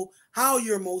powerful, how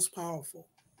you're most powerful.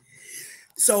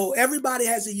 So everybody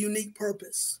has a unique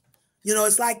purpose. You know,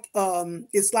 it's like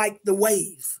the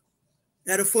wave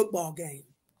at a football game.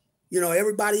 You know,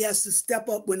 everybody has to step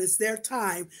up when it's their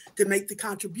time to make the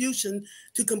contribution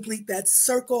to complete that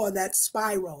circle or that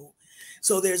spiral.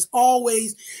 So there's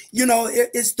always, you know,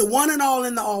 it's the one and all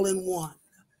in the all in one.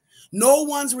 No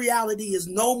one's reality is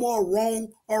no more wrong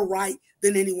or right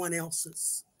than anyone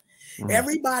else's.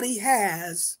 Everybody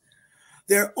has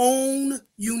their own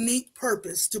unique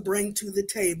purpose to bring to the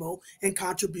table and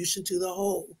contribution to the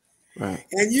whole. Right.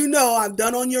 And you know, I've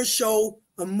done on your show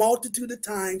a multitude of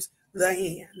times the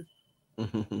hand.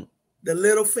 The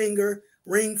little finger,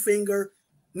 ring finger,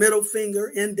 middle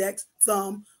finger, index,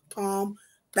 thumb, palm,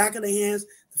 back of the hands,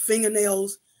 the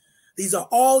fingernails. These are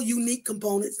all unique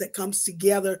components that comes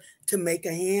together to make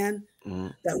a hand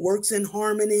that works in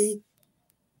harmony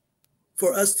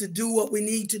for us to do what we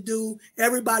need to do.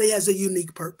 Everybody has a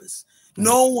unique purpose.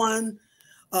 No one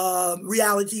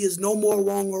reality is no more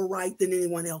wrong or right than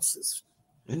anyone else's.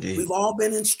 Indeed. We've all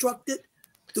been instructed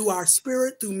through our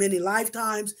spirit, through many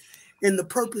lifetimes, in the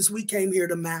purpose we came here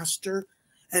to master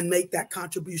and make that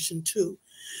contribution to.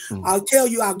 I'll tell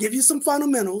you, I'll give you some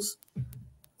fundamentals.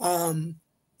 You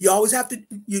always have to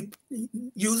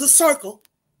use a circle.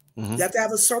 You have to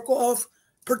have a circle of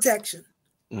protection.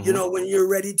 You know, when you're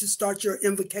ready to start your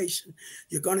invocation,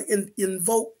 you're going to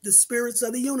invoke the spirits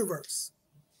of the universe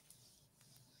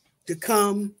to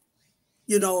come.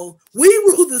 You know, we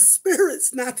rule the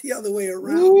spirits, not the other way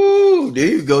around. Ooh, there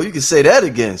you go. You can say that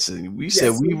again. So we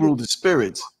said we rule the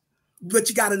spirits. But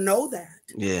you got to know that.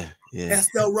 Yeah. As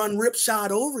they'll run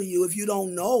ripshod over you if you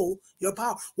don't know your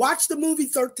power. Watch the movie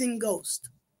 13 Ghosts.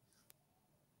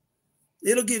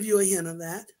 It'll give you a hint of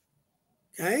that.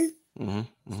 Okay?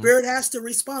 Spirit has to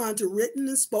respond to written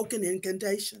and spoken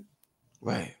incantation.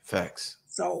 Right. Facts.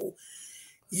 So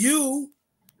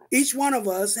each one of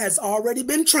us has already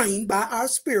been trained by our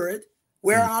spirit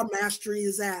where our mastery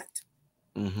is at.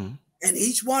 And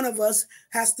each one of us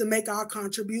has to make our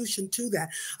contribution to that.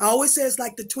 I always say it's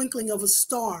like the twinkling of a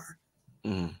star.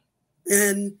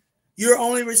 And you're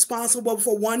only responsible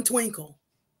for one twinkle,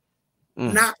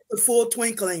 not the full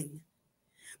twinkling.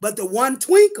 But the one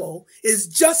twinkle is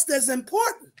just as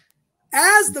important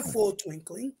as the full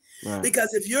twinkling. Right.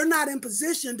 Because if you're not in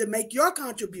position to make your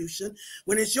contribution,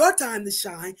 when it's your time to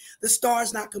shine, the star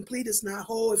is not complete, it's not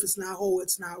whole. If it's not whole,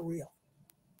 it's not real.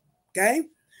 Okay?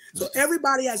 So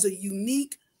everybody has a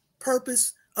unique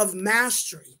purpose of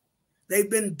mastery. They've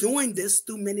been doing this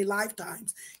through many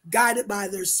lifetimes, guided by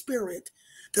their spirit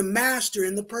to master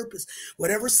in the purpose.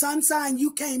 Whatever sun sign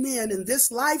you came in this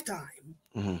lifetime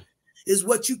is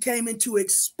what you came in to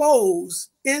expose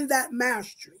in that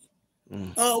mastery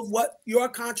of what your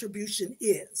contribution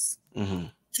is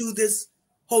to this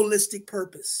holistic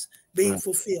purpose being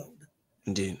fulfilled.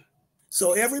 Indeed.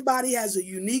 So everybody has a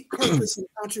unique purpose and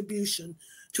contribution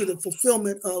to the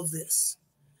fulfillment of this.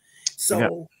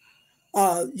 So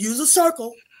use a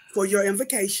circle for your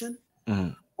invocation.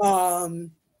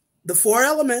 The 4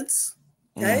 elements,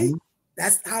 okay?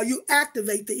 That's how you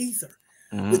activate the ether,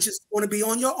 which is going to be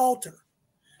on your altar,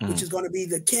 which is going to be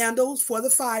the candles for the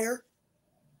fire,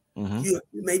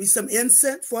 maybe some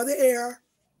incense for the air,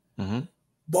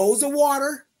 bowls of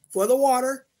water for the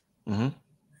water,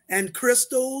 and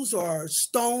crystals or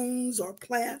stones or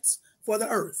plants for the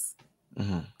earth.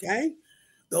 Okay,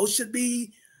 those should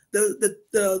be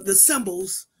the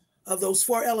symbols of those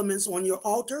 4 elements on your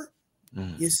altar.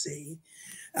 You see,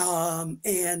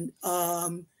 then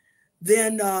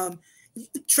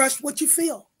trust what you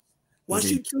feel. Once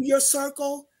you do your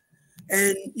circle,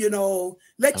 and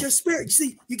let your spirit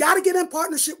see. You got to get in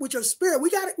partnership with your spirit. We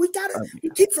got it. We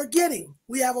keep forgetting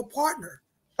we have a partner.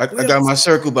 I got my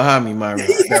circle behind me, Myra.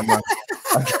 I got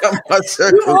my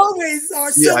circle. You always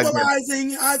are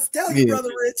symbolizing. I tell you,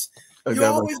 Brother Rich, you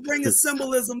always bring a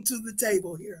symbolism to the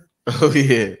table here. Oh,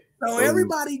 yeah. So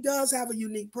everybody does have a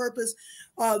unique purpose.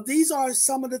 These are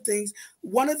some of the things.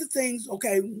 One of the things,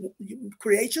 okay, you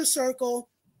create your circle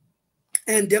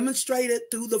and demonstrate it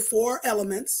through the 4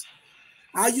 elements.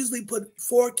 I usually put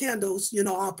 4 candles,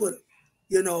 I'll put,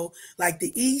 You know, like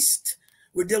the east,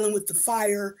 we're dealing with the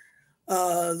fire.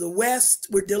 The west,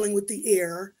 we're dealing with the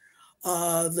air.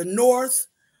 The north,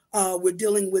 we're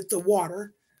dealing with the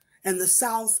water. And the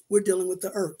south, we're dealing with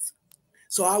the earth.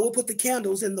 So I will put the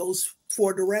candles in those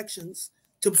 4 directions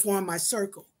to form my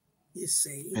circle, you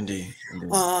see. Indeed.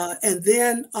 And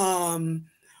then,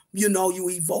 you know, you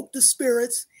evoke the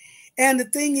spirits. And the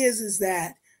thing is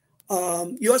that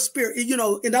your spirit, you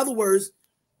know, in other words,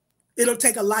 it'll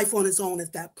take a life on its own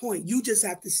at that point. You just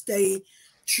have to stay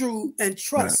true and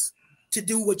trust to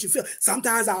do what you feel.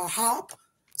 Sometimes I'll hop.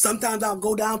 Sometimes I'll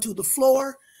go down to the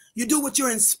floor. You do what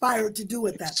you're inspired to do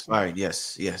at that Inspired, point.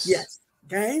 yes. Yes.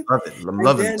 Okay. Love it. I'm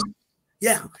loving it.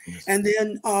 Yeah. And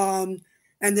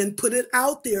then put it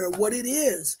out there what it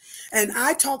is. And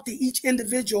I talk to each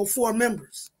individual 4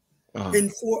 members.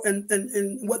 And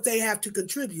what they have to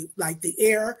contribute. Like the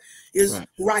air is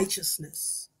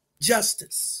righteousness,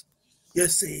 justice, you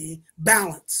see,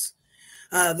 balance.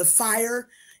 The fire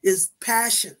is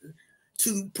passion,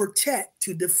 to protect,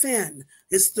 to defend.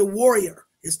 It's the warrior,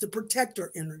 it's the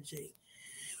protector energy.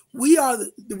 We are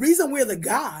the reason we're the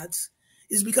gods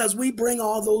is because we bring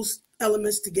all those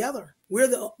elements together. We're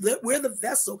the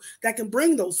vessel that can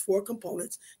bring those 4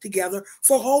 components together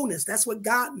for wholeness. That's what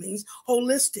God means,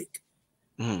 holistic.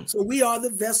 So we are the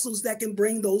vessels that can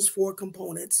bring those 4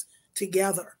 components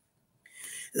together.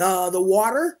 The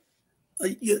water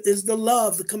is the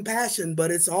love, the compassion, but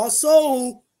it's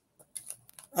also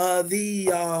what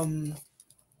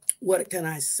can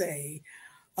I say?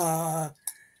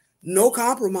 No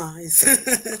compromise.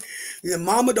 Your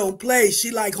mama don't play.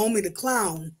 She like Homie the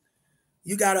Clown.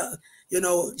 You gotta, you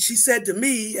know, she said to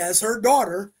me as her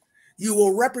daughter, you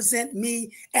will represent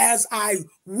me as I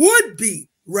would be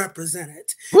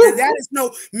represented. Woo. And that is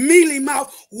no mealy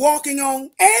mouth walking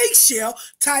on eggshell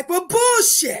type of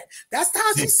bullshit. That's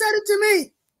how she said it to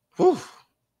me. Woo.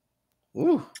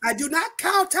 Woo. I do not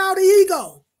kowtow to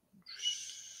ego.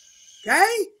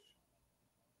 Okay?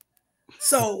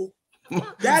 So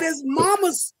that is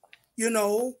mama's, you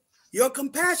know, your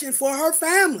compassion for her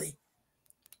family.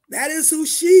 That is who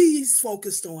she's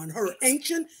focused on, her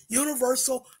ancient,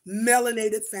 universal,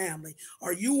 melanated family.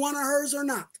 Are you one of hers or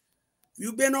not?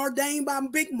 You've been ordained by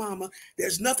Big Mama.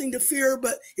 There's nothing to fear,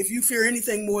 but if you fear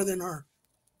anything more than her.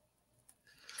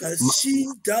 Because she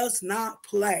does not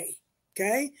play,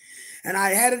 okay? And I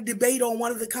had a debate on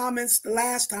one of the comments the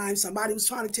last time. Somebody was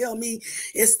trying to tell me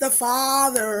it's the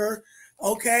father,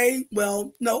 okay?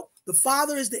 Well, no, the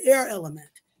father is the air element.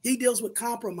 He deals with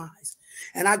compromise.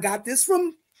 And I got this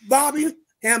from Bobby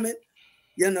Hammett,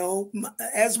 you know,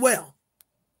 as well.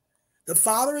 The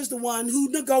father is the one who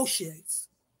negotiates.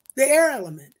 The air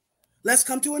element. Let's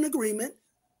come to an agreement.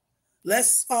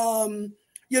 Let's,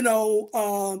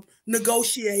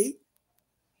 negotiate.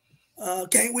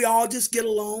 Can't we all just get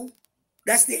along?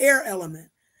 That's the air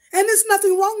element. And there's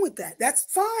nothing wrong with that. That's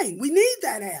fine. We need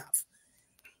that half.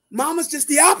 Mama's just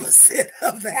the opposite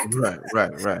of that.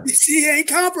 Right. She ain't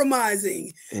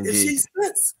compromising. Indeed. If she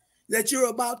senses that you're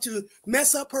about to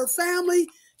mess up her family,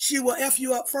 she will F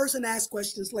you up first and ask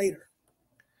questions later.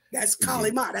 That's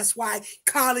Kali Ma. That's why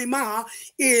Kali Ma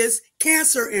is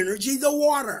Cancer energy, the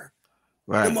water.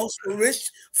 Right. The most rich,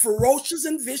 ferocious,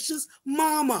 and vicious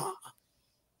mama.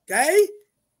 Okay?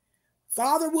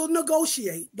 Father will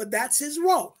negotiate, but that's his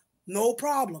role. No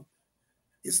problem.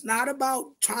 It's not about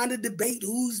trying to debate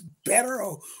who's better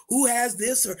or who has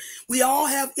this, or we all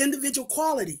have individual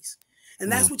qualities.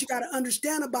 And that's what you got to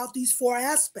understand about these 4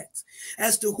 aspects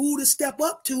as to who to step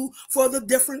up to for the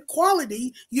different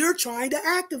quality you're trying to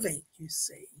activate, you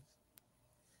see.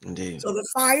 Indeed. So the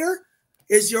fire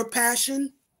is your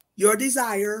passion, your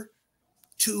desire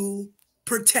to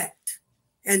protect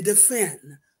and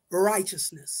defend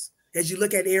righteousness. As you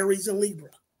look at Aries and Libra.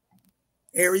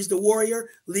 Aries the warrior,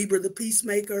 Libra the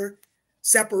peacemaker.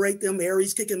 Separate them.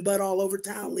 Aries kicking butt all over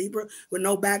town. Libra with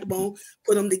no backbone.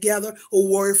 Put them together. A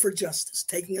warrior for justice.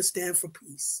 Taking a stand for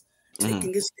peace.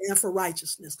 Taking a stand for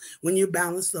righteousness. When you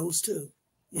balance those two,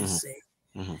 you see.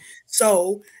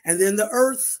 So, and then the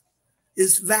earth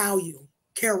is value,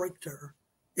 character,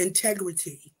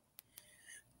 integrity,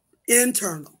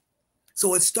 internal.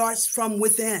 So it starts from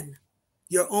within.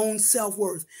 Your own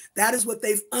self-worth. That is what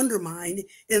they've undermined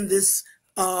in this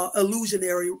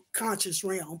illusionary conscious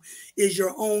realm, is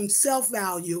your own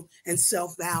self-value and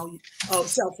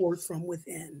self-worth from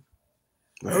within.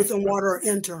 Right. Earth and water are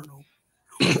internal.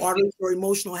 Water is your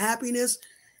emotional happiness.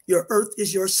 Your earth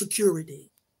is your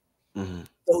security.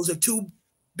 Those are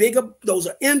those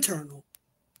are internal.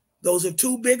 Those are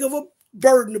too big of a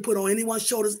burden to put on anyone's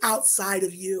shoulders outside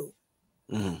of you.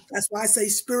 That's why I say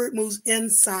spirit moves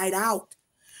inside out.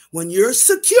 When you're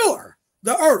secure,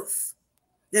 the earth,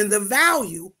 and the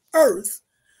value, earth,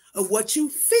 of what you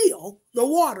feel, the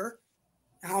water,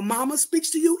 how mama speaks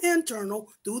to you internal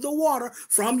through the water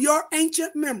from your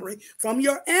ancient memory, from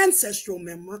your ancestral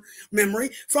memory,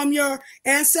 from your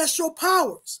ancestral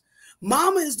powers.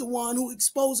 Mama is the one who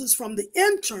exposes from the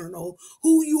internal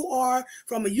who you are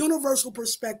from a universal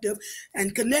perspective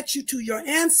and connects you to your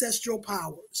ancestral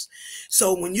powers.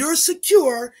 So when you're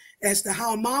secure as to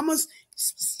how mama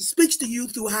speaks to you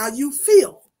through how you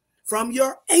feel from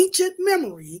your ancient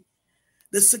memory,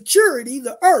 the security,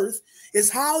 the earth, is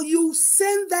how you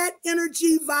send that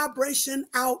energy vibration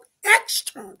out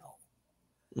external.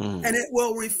 And it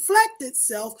will reflect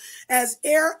itself as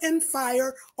air and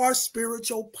fire or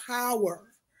spiritual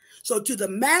power. So to the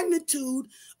magnitude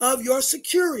of your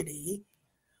security,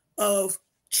 of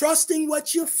trusting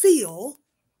what you feel,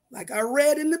 like I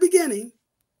read in the beginning,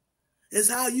 is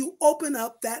how you open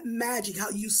up that magic, how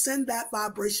you send that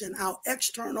vibration out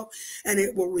external, and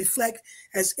it will reflect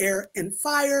as air and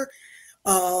fire,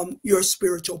 your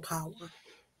spiritual power.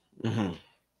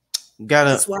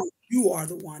 That's why you are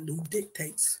the one who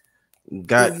dictates who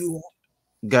you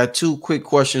are. Got two quick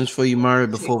questions for you, Myrah,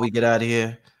 before we get out of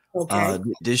here. Okay.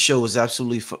 This show is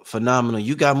absolutely phenomenal.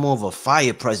 You got more of a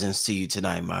fire presence to you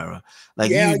tonight, Myrah.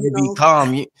 Like yeah, you be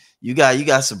calm. You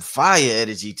got some fire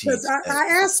energy to you.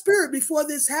 I asked Spirit before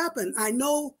this happened. I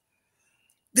know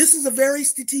this is a very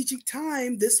strategic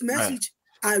time. This message,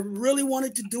 right. I really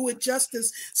wanted to do it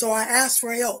justice, so I asked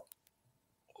for help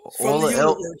from the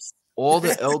universe. All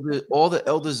the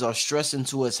elders are stressing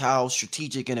to us how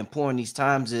strategic and important these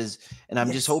times is, and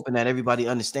I'm just hoping that everybody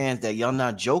understands that y'all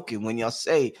not joking when y'all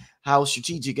say how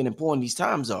strategic and important these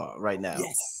times are right now.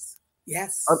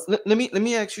 Yes. Let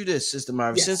me ask you this, Sister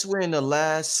Myrah. Since we're in the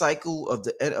last cycle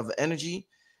of energy,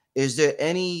 is there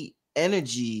any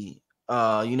energy?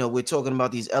 We're talking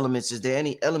about these elements. Is there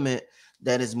any element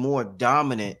that is more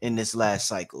dominant in this last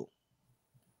cycle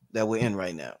that we're in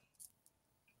right now?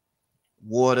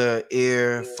 Water,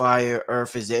 air, fire,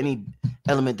 earth. Is there any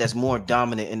element that's more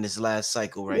dominant in this last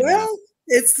cycle right now? Well,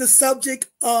 it's the subject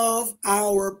of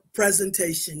our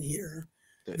presentation here.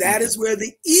 That is where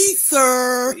the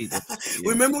ether.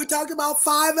 Remember, we talked about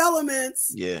 5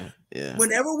 elements. Yeah.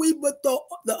 Whenever we put the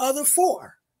other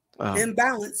 4 in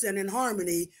balance and in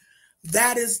harmony,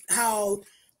 that is how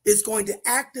it's going to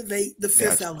activate the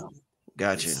 5th element.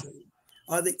 Gotcha.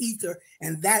 Or the ether.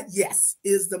 And that, yes,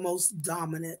 is the most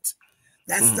dominant.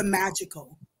 That's the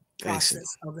magical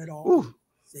process of it all.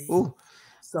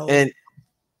 So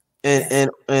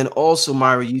and also,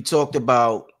 Myrah, you talked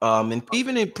about and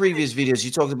even in previous videos,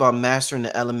 you talked about mastering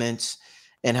the elements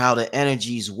and how the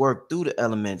energies work through the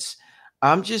elements.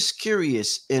 I'm just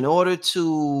curious, in order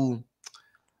to,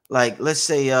 like, let's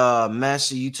say,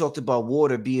 Master, you talked about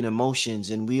water being emotions,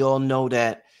 and we all know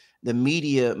that the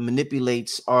media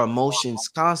manipulates our emotions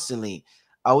constantly.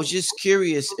 I was just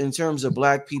curious, in terms of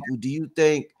Black people, do you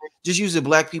think, just using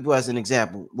Black people as an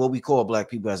example, what we call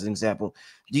Black people as an example,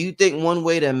 do you think one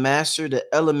way to master the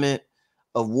element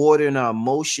of water in our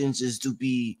emotions is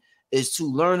to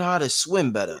learn how to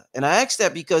swim better? And I ask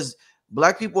that because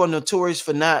Black people are notorious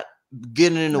for not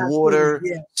getting in the water,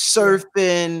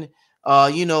 surfing,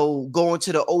 going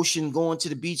to the ocean, going to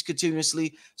the beach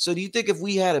continuously. So do you think if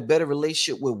we had a better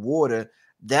relationship with water,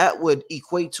 that would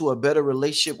equate to a better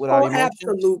relationship with our emotions?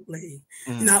 Absolutely.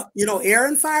 Now, air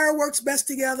and fire works best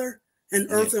together, and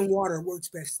earth and water works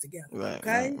best together.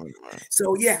 Right.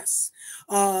 So yes.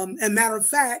 And matter of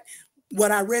fact,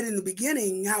 what I read in the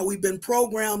beginning, how we've been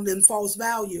programmed in false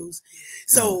values.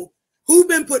 So who's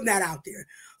been putting that out there?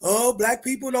 Oh, Black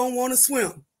people don't want to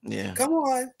swim. Yeah. Come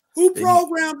on. Who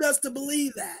programmed us to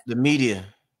believe that? The media.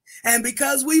 And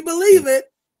because we believe it,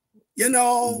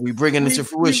 we bring it into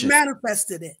fruition. We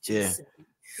manifested it. Yeah.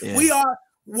 We are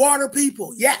water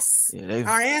people. Yes.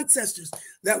 Our ancestors.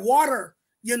 That water,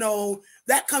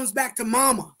 that comes back to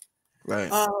mama. Right.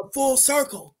 Full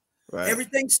circle. Right.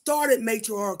 Everything started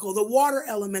matriarchal, the water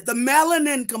element, the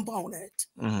melanin component.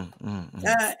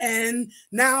 And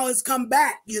now it's come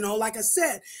back. Like I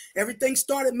said, everything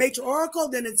started matriarchal,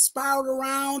 then it spiraled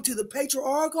around to the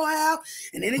patriarchal half.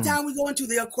 And anytime we go into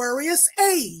the Aquarius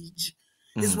age,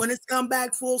 is when it's come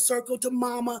back full circle to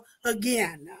mama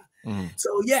again.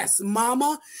 So yes,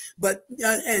 mama, but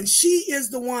and she is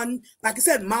the one, like I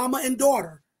said, mama and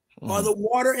daughter are the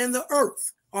water and the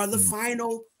earth are the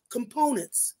final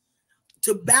components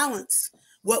to balance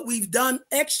what we've done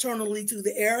externally to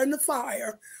the air and the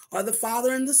fire, or the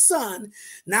father and the son.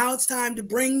 Now it's time to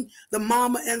bring the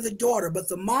mama and the daughter, but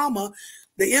the mama,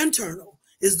 the internal,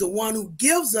 is the one who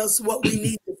gives us what we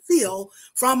need to feel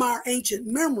from our ancient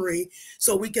memory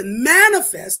so we can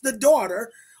manifest the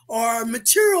daughter or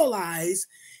materialize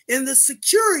in the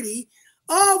security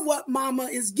of what mama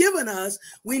is giving us.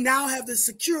 We now have the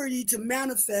security to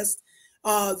manifest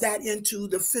that into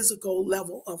the physical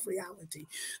level of reality.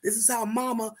 This is how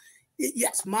mama,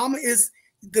 yes, mama is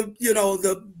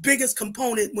the biggest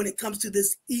component when it comes to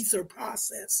this ether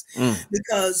process,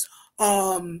 because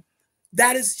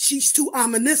she's too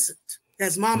omniscient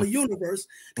as Mama Universe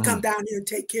to come down here and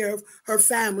take care of her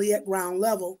family at ground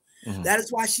level. That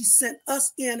is why she sent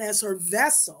us in as her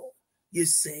vessel, you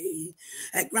see,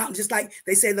 at ground. Just like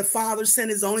they say the Father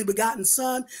sent his only begotten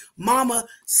Son, Mama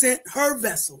sent her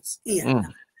vessels in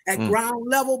at ground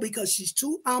level, because she's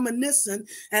too omniscient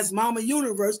as Mama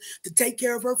Universe to take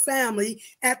care of her family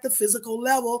at the physical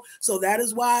level. So that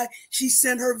is why she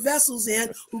sent her vessels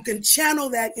in who can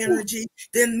channel that energy,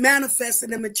 then manifest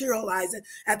it and materialize it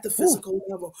at the physical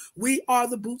level. We are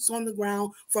the boots on the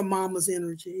ground for Mama's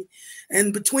energy.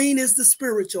 And between is the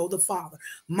spiritual, the Father.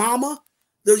 Mama,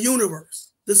 the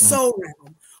universe, the soul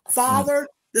realm. Father,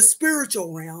 the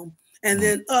spiritual realm. And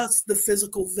then us, the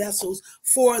physical vessels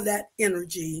for that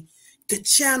energy to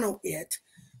channel it,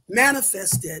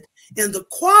 manifest it in the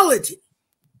quality.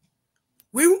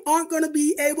 We aren't going to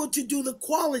be able to do the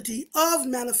quality of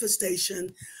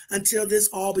manifestation until this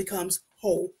all becomes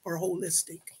whole or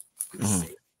holistic. You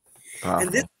see?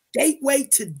 And this gateway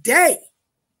today,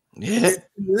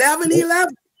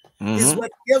 1111, is what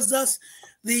gives us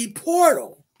the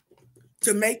portal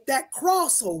to make that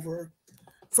crossover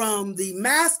from the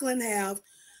masculine half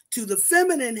to the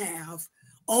feminine half,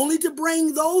 only to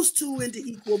bring those two into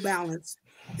equal balance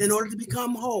in order to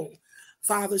become whole.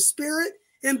 Father spirit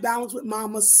in balance with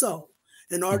mama's soul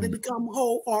in order to become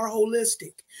whole or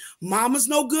holistic. Mama's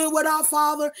no good without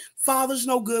father. Father's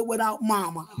no good without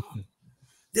mama.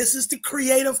 This is the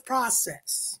creative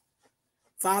process.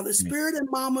 Father spirit and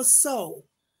mama's soul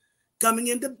coming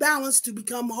into balance to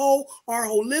become whole or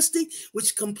holistic,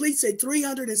 which completes a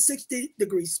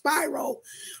 360-degree spiral,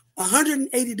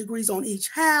 180 degrees on each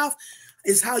half,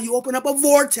 is how you open up a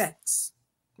vortex.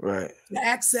 Right. To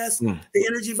access the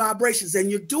energy vibrations.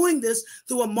 And you're doing this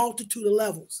through a multitude of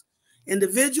levels.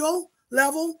 Individual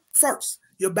level, first,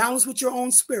 you're balanced with your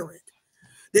own spirit.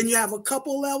 Then you have a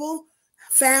couple level,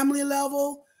 family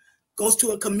level, goes to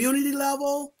a community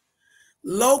level,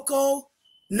 local,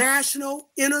 national,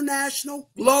 international,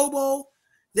 global,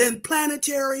 then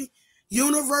planetary,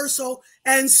 universal,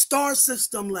 and star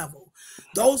system level.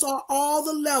 Those are all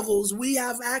the levels we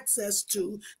have access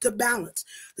to balance.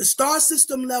 The star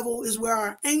system level is where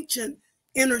our ancient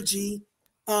energy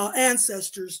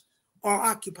ancestors are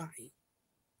occupying.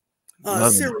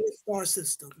 Sirius star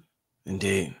system.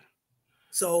 Indeed.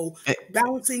 So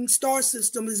balancing star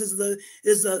system is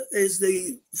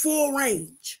the full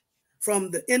range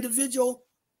from the individual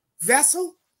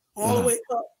vessel all the way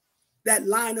up that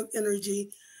line of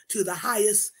energy to the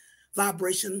highest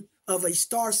vibration of a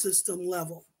star system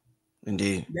level.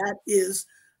 Indeed. That is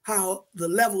how the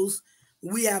levels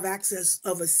we have access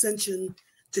of ascension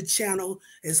to channel.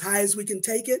 As high as we can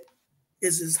take it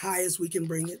is as high as we can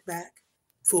bring it back.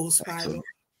 Full spiral.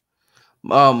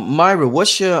 Myrah,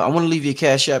 what's your, I want to leave your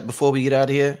Cash App before we get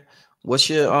out of here. What's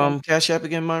your Cash App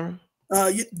again, Myrah?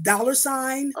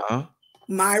 $,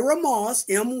 Myrah Moss,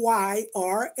 MYRA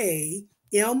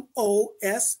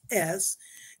MOSS,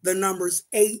 the number's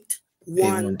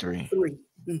 813.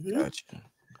 Gotcha.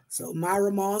 So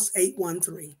Myrah Moss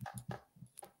 813.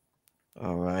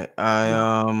 All right.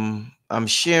 I'm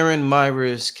sharing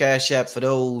Myrah's Cash App for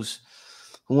those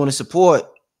who want to support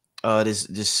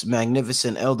this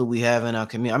magnificent elder we have in our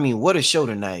community. I mean, what a show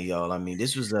tonight, y'all. I mean,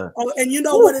 this was a and you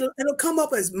know what? It'll come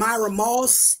up as Myrah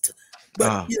Moss,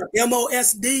 but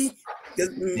MOSD.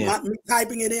 Me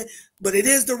typing it in, but it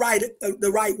is the right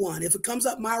one. If it comes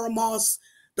up Myrah Moss,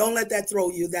 don't let that throw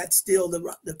you. That's still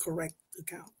the correct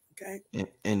account. Okay.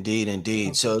 Indeed.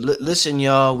 Okay. So listen,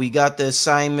 y'all. We got the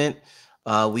assignment.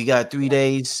 We got 3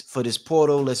 days for this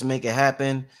portal. Let's make it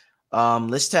happen.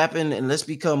 Let's tap in and let's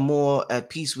become more at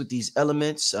peace with these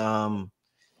elements.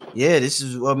 Yeah, this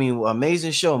is, I mean,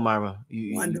 amazing show, Myrah.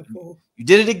 Wonderful. You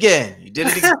did it again. You did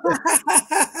it again.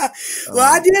 Well,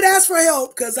 I did ask for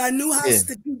help because I knew how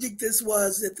strategic this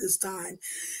was at this time.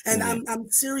 And I'm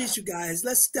serious, you guys.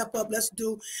 Let's step up. Let's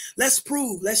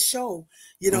prove, let's show,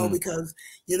 because,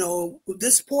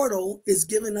 this portal is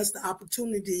giving us the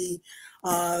opportunity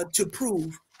to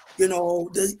prove,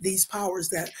 these powers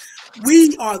that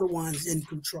we are the ones in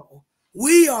control.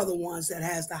 We are the ones that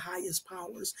has the highest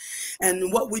powers.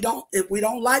 And if we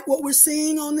don't like what we're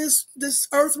seeing on this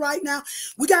earth right now,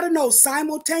 we got to know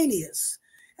simultaneous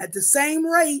at the same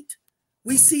rate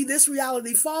we see this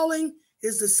reality falling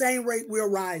is the same rate we're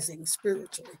rising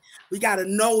spiritually. We got to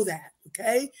know that,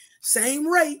 okay? Same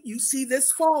rate you see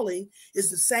this falling is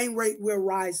the same rate we're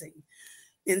rising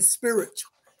in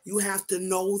spiritual. You have to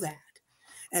know that.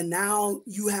 And now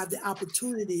you have the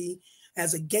opportunity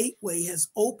as a gateway has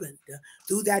opened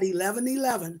through that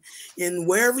 1111 in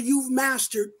wherever you've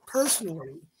mastered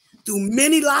personally through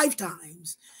many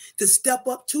lifetimes to step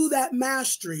up to that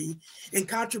mastery and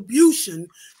contribution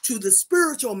to the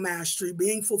spiritual mastery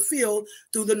being fulfilled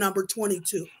through the number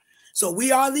 22. So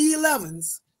we are the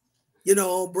 11s, you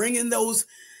know, bringing those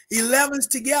 11s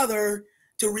together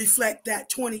to reflect that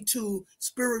 22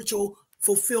 spiritual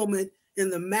fulfillment in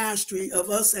the mastery of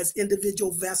us as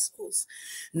individual vessels.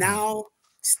 Now,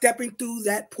 stepping through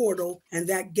that portal and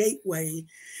that gateway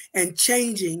and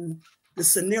changing the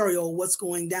scenario of what's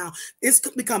going down, it's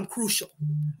become crucial.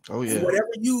 Oh, yeah. And whatever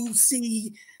you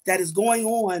see that is going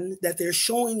on, that they're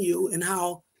showing you and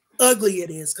how ugly it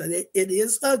is, because it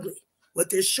is ugly. What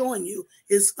they're showing you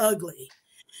is ugly.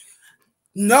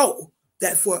 Know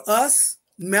that for us,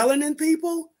 melanin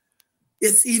people,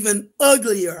 it's even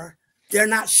uglier. They're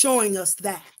not showing us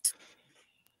that.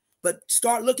 But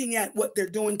start looking at what they're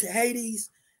doing to Hades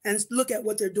and look at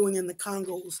what they're doing in the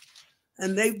Congos.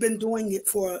 And they've been doing it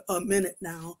for a minute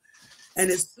now.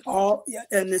 And it's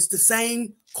the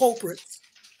same culprits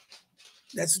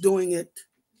that's doing it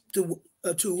to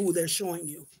who they're showing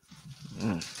you.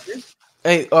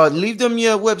 Hey, leave them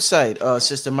your website,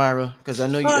 Sister Myrah, because I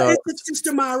know you. It's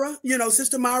Sister Myrah,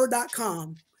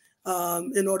 sistermyrah.com,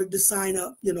 in order to sign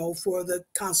up, for the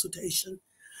consultation.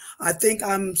 I think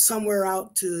I'm somewhere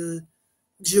out to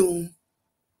June,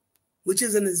 which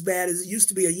isn't as bad as it used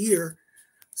to be a year.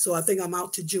 So I think I'm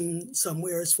out to June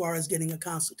somewhere as far as getting a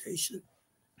consultation.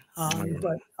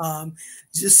 But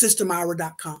just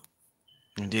sistermyrah.com.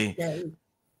 Indeed. Okay.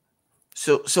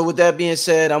 So with that being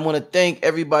said, I want to thank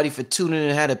everybody for tuning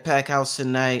in. Had a pack house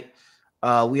tonight.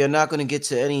 We are not going to get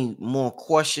to any more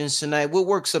questions tonight. We'll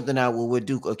work something out where we'll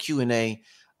do a Q&A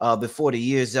before the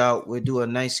year's out. We'll do a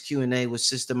nice Q&A with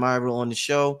Sister Myrah on the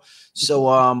show. So,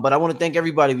 but I want to thank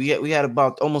everybody. We had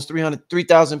about almost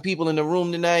 3,000 people in the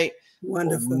room tonight.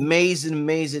 Wonderful.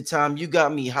 Amazing time. You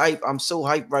got me hype. I'm so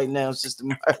hyped right now, Sister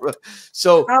Myrah.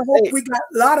 So I hope we got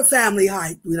a lot of family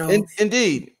hype,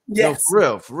 Indeed. Yes.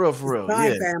 No, for real.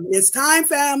 Time, family. It's time,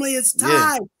 family. It's time.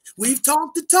 Yeah. We've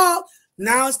talked the talk.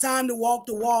 Now it's time to walk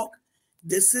the walk.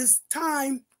 This is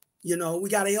time. We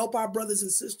got to help our brothers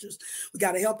and sisters. We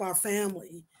got to help our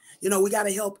family. We got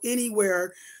to help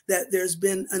anywhere that there's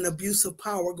been an abuse of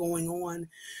power going on.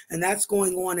 And that's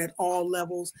going on at all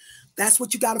levels. That's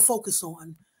what you got to focus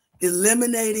on.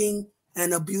 Eliminating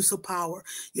an abuse of power.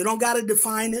 You don't got to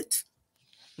define it.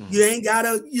 You ain't got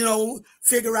to,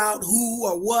 figure out who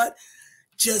or what.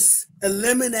 Just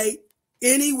eliminate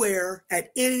anywhere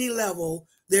at any level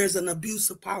there's an abuse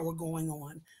of power going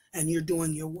on, and you're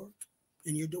doing your work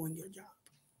and you're doing your job.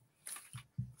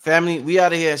 Family, we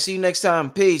out of here. See you next time.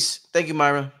 Peace. Thank you,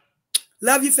 Myrah.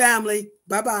 Love you, family.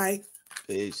 Bye-bye.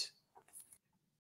 Peace.